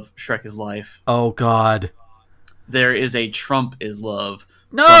Love, Shrek is Life? Oh, God. There is a Trump is Love.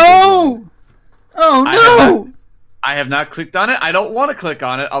 No! Oh, no! I have not clicked on it. I don't want to click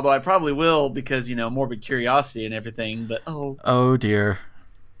on it, although I probably will because, morbid curiosity and everything. But oh dear.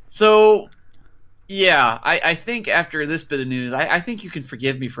 So, yeah, I think after this bit of news, I think you can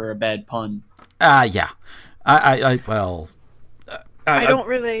forgive me for a bad pun. Yeah. I don't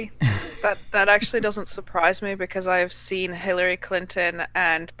really. That actually doesn't surprise me because I've seen Hillary Clinton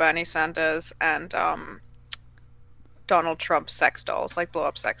and Bernie Sanders and Donald Trump sex dolls, like blow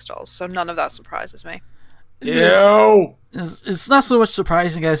up sex dolls. So none of that surprises me. Ew. It's not so much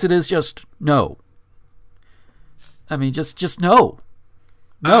surprising as it is just no. I mean, just no.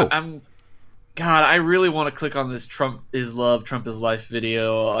 No. God, I really want to click on this Trump is Love, Trump is Life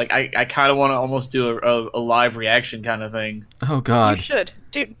video. Like, I kind of want to almost do a live reaction kind of thing. Oh, God. You should.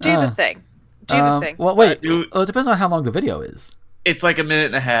 Do the thing. Do the thing. Well, wait. It depends on how long the video is. It's like a minute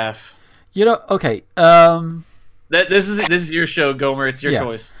and a half. Okay. This is your show, Gomer. It's your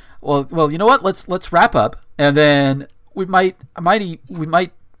choice. Well, you know what? Let's wrap up, and then we might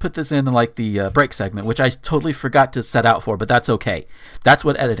put this in like the break segment, which I totally forgot to set out for, but that's okay. That's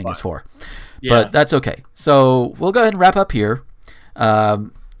what editing is for. Yeah. But that's okay. So we'll go ahead and wrap up here.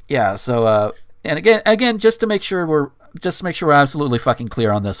 So and again, just to make sure we're absolutely fucking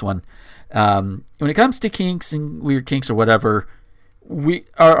clear on this one. When it comes to kinks and weird kinks or whatever,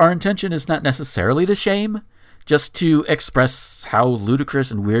 our intention is not necessarily to shame. Just to express how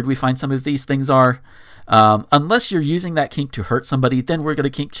ludicrous and weird we find some of these things are. Unless you're using that kink to hurt somebody, then we're going to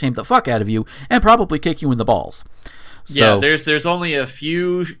kink shame the fuck out of you and probably kick you in the balls. So, yeah, there's only a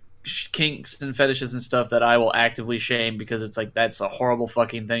few kinks and fetishes and stuff that I will actively shame because it's like that's a horrible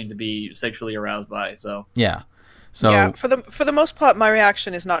fucking thing to be sexually aroused by. So yeah. So yeah, for the most part, my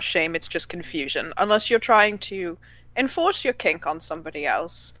reaction is not shame; it's just confusion. Unless you're trying to enforce your kink on somebody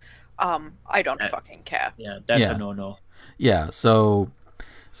else. I don't fucking care. Yeah, that's a no-no. Yeah, so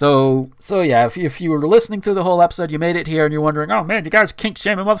yeah, if you were listening through the whole episode, you made it here, and you're wondering, oh man, you guys kink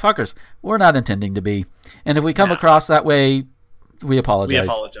shaming motherfuckers. We're not intending to be, and if we come across that way, we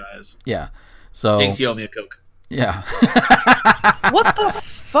apologize. Yeah. So Jinx, you owe me a Coke. Yeah. What the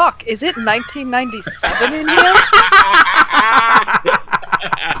fuck? Is it 1997 in here?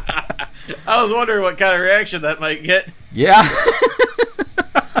 I was wondering what kind of reaction that might get. Yeah.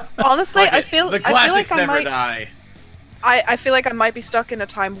 Honestly, okay, I feel the classics like never die. I feel like I might be stuck in a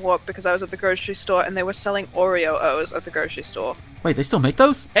time warp because I was at the grocery store and they were selling Oreo-O's at the grocery store. Wait, they still make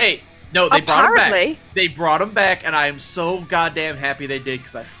those? Hey, no, they brought them Apparently. back. They brought them back, and I am so goddamn happy they did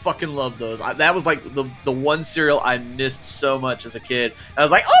because I fucking love those. That was like the one cereal I missed so much as a kid. I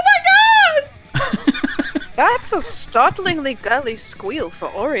was like, oh my god! That's a startlingly girly squeal for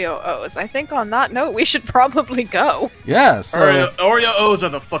Oreo-O's. I think on that note, we should probably go. Yeah, so... Oreo-O's are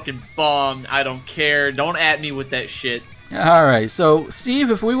the fucking bomb. I don't care. Don't at me with that shit. All right, so Steve,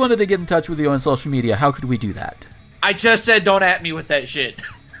 if we wanted to get in touch with you on social media, how could we do that? I just said don't at me with that shit.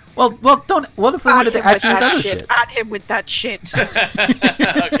 Well, don't. What if we wanted to at you with other shit? At him with that shit.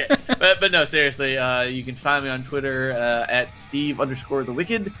 Okay, but no, seriously, you can find me on Twitter at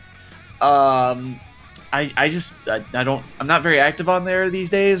Steve_the_Wicked. I'm not very active on there these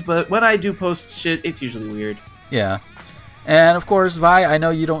days, but when I do post shit, it's usually weird. Yeah. And of course, Vi, I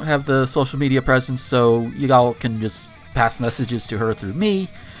know you don't have the social media presence, so you all can just pass messages to her through me.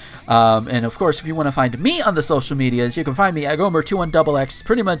 And of course, if you want to find me on the social medias, you can find me at Gomer21XX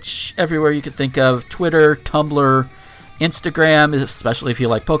pretty much everywhere you can think of. Twitter, Tumblr, Instagram, especially if you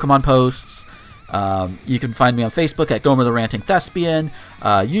like Pokemon posts. You can find me on Facebook at Gomer the Ranting Thespian.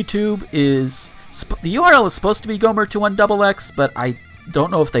 YouTube is... the URL is supposed to be Gomer21XX, but I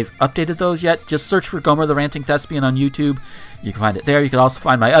don't know if they've updated those yet. Just search for Gomer the Ranting Thespian on YouTube. You can find it there. You can also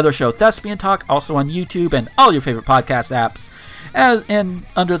find my other show, Thespian Talk, also on YouTube and all your favorite podcast apps. And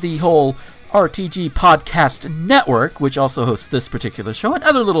under the whole RTG Podcast Network, which also hosts this particular show and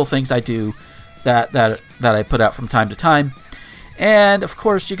other little things I do that I put out from time to time. And, of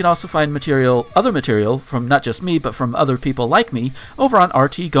course, you can also find other material from not just me, but from other people like me over on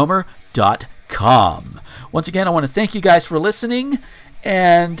rtgomer.com. Once again, I want to thank you guys for listening.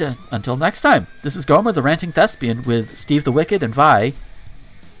 And until next time, this is Gomer the Ranting Thespian with Steve the Wicked and Vi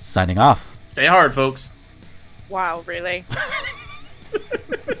signing off. Stay hard, folks. Wow, really?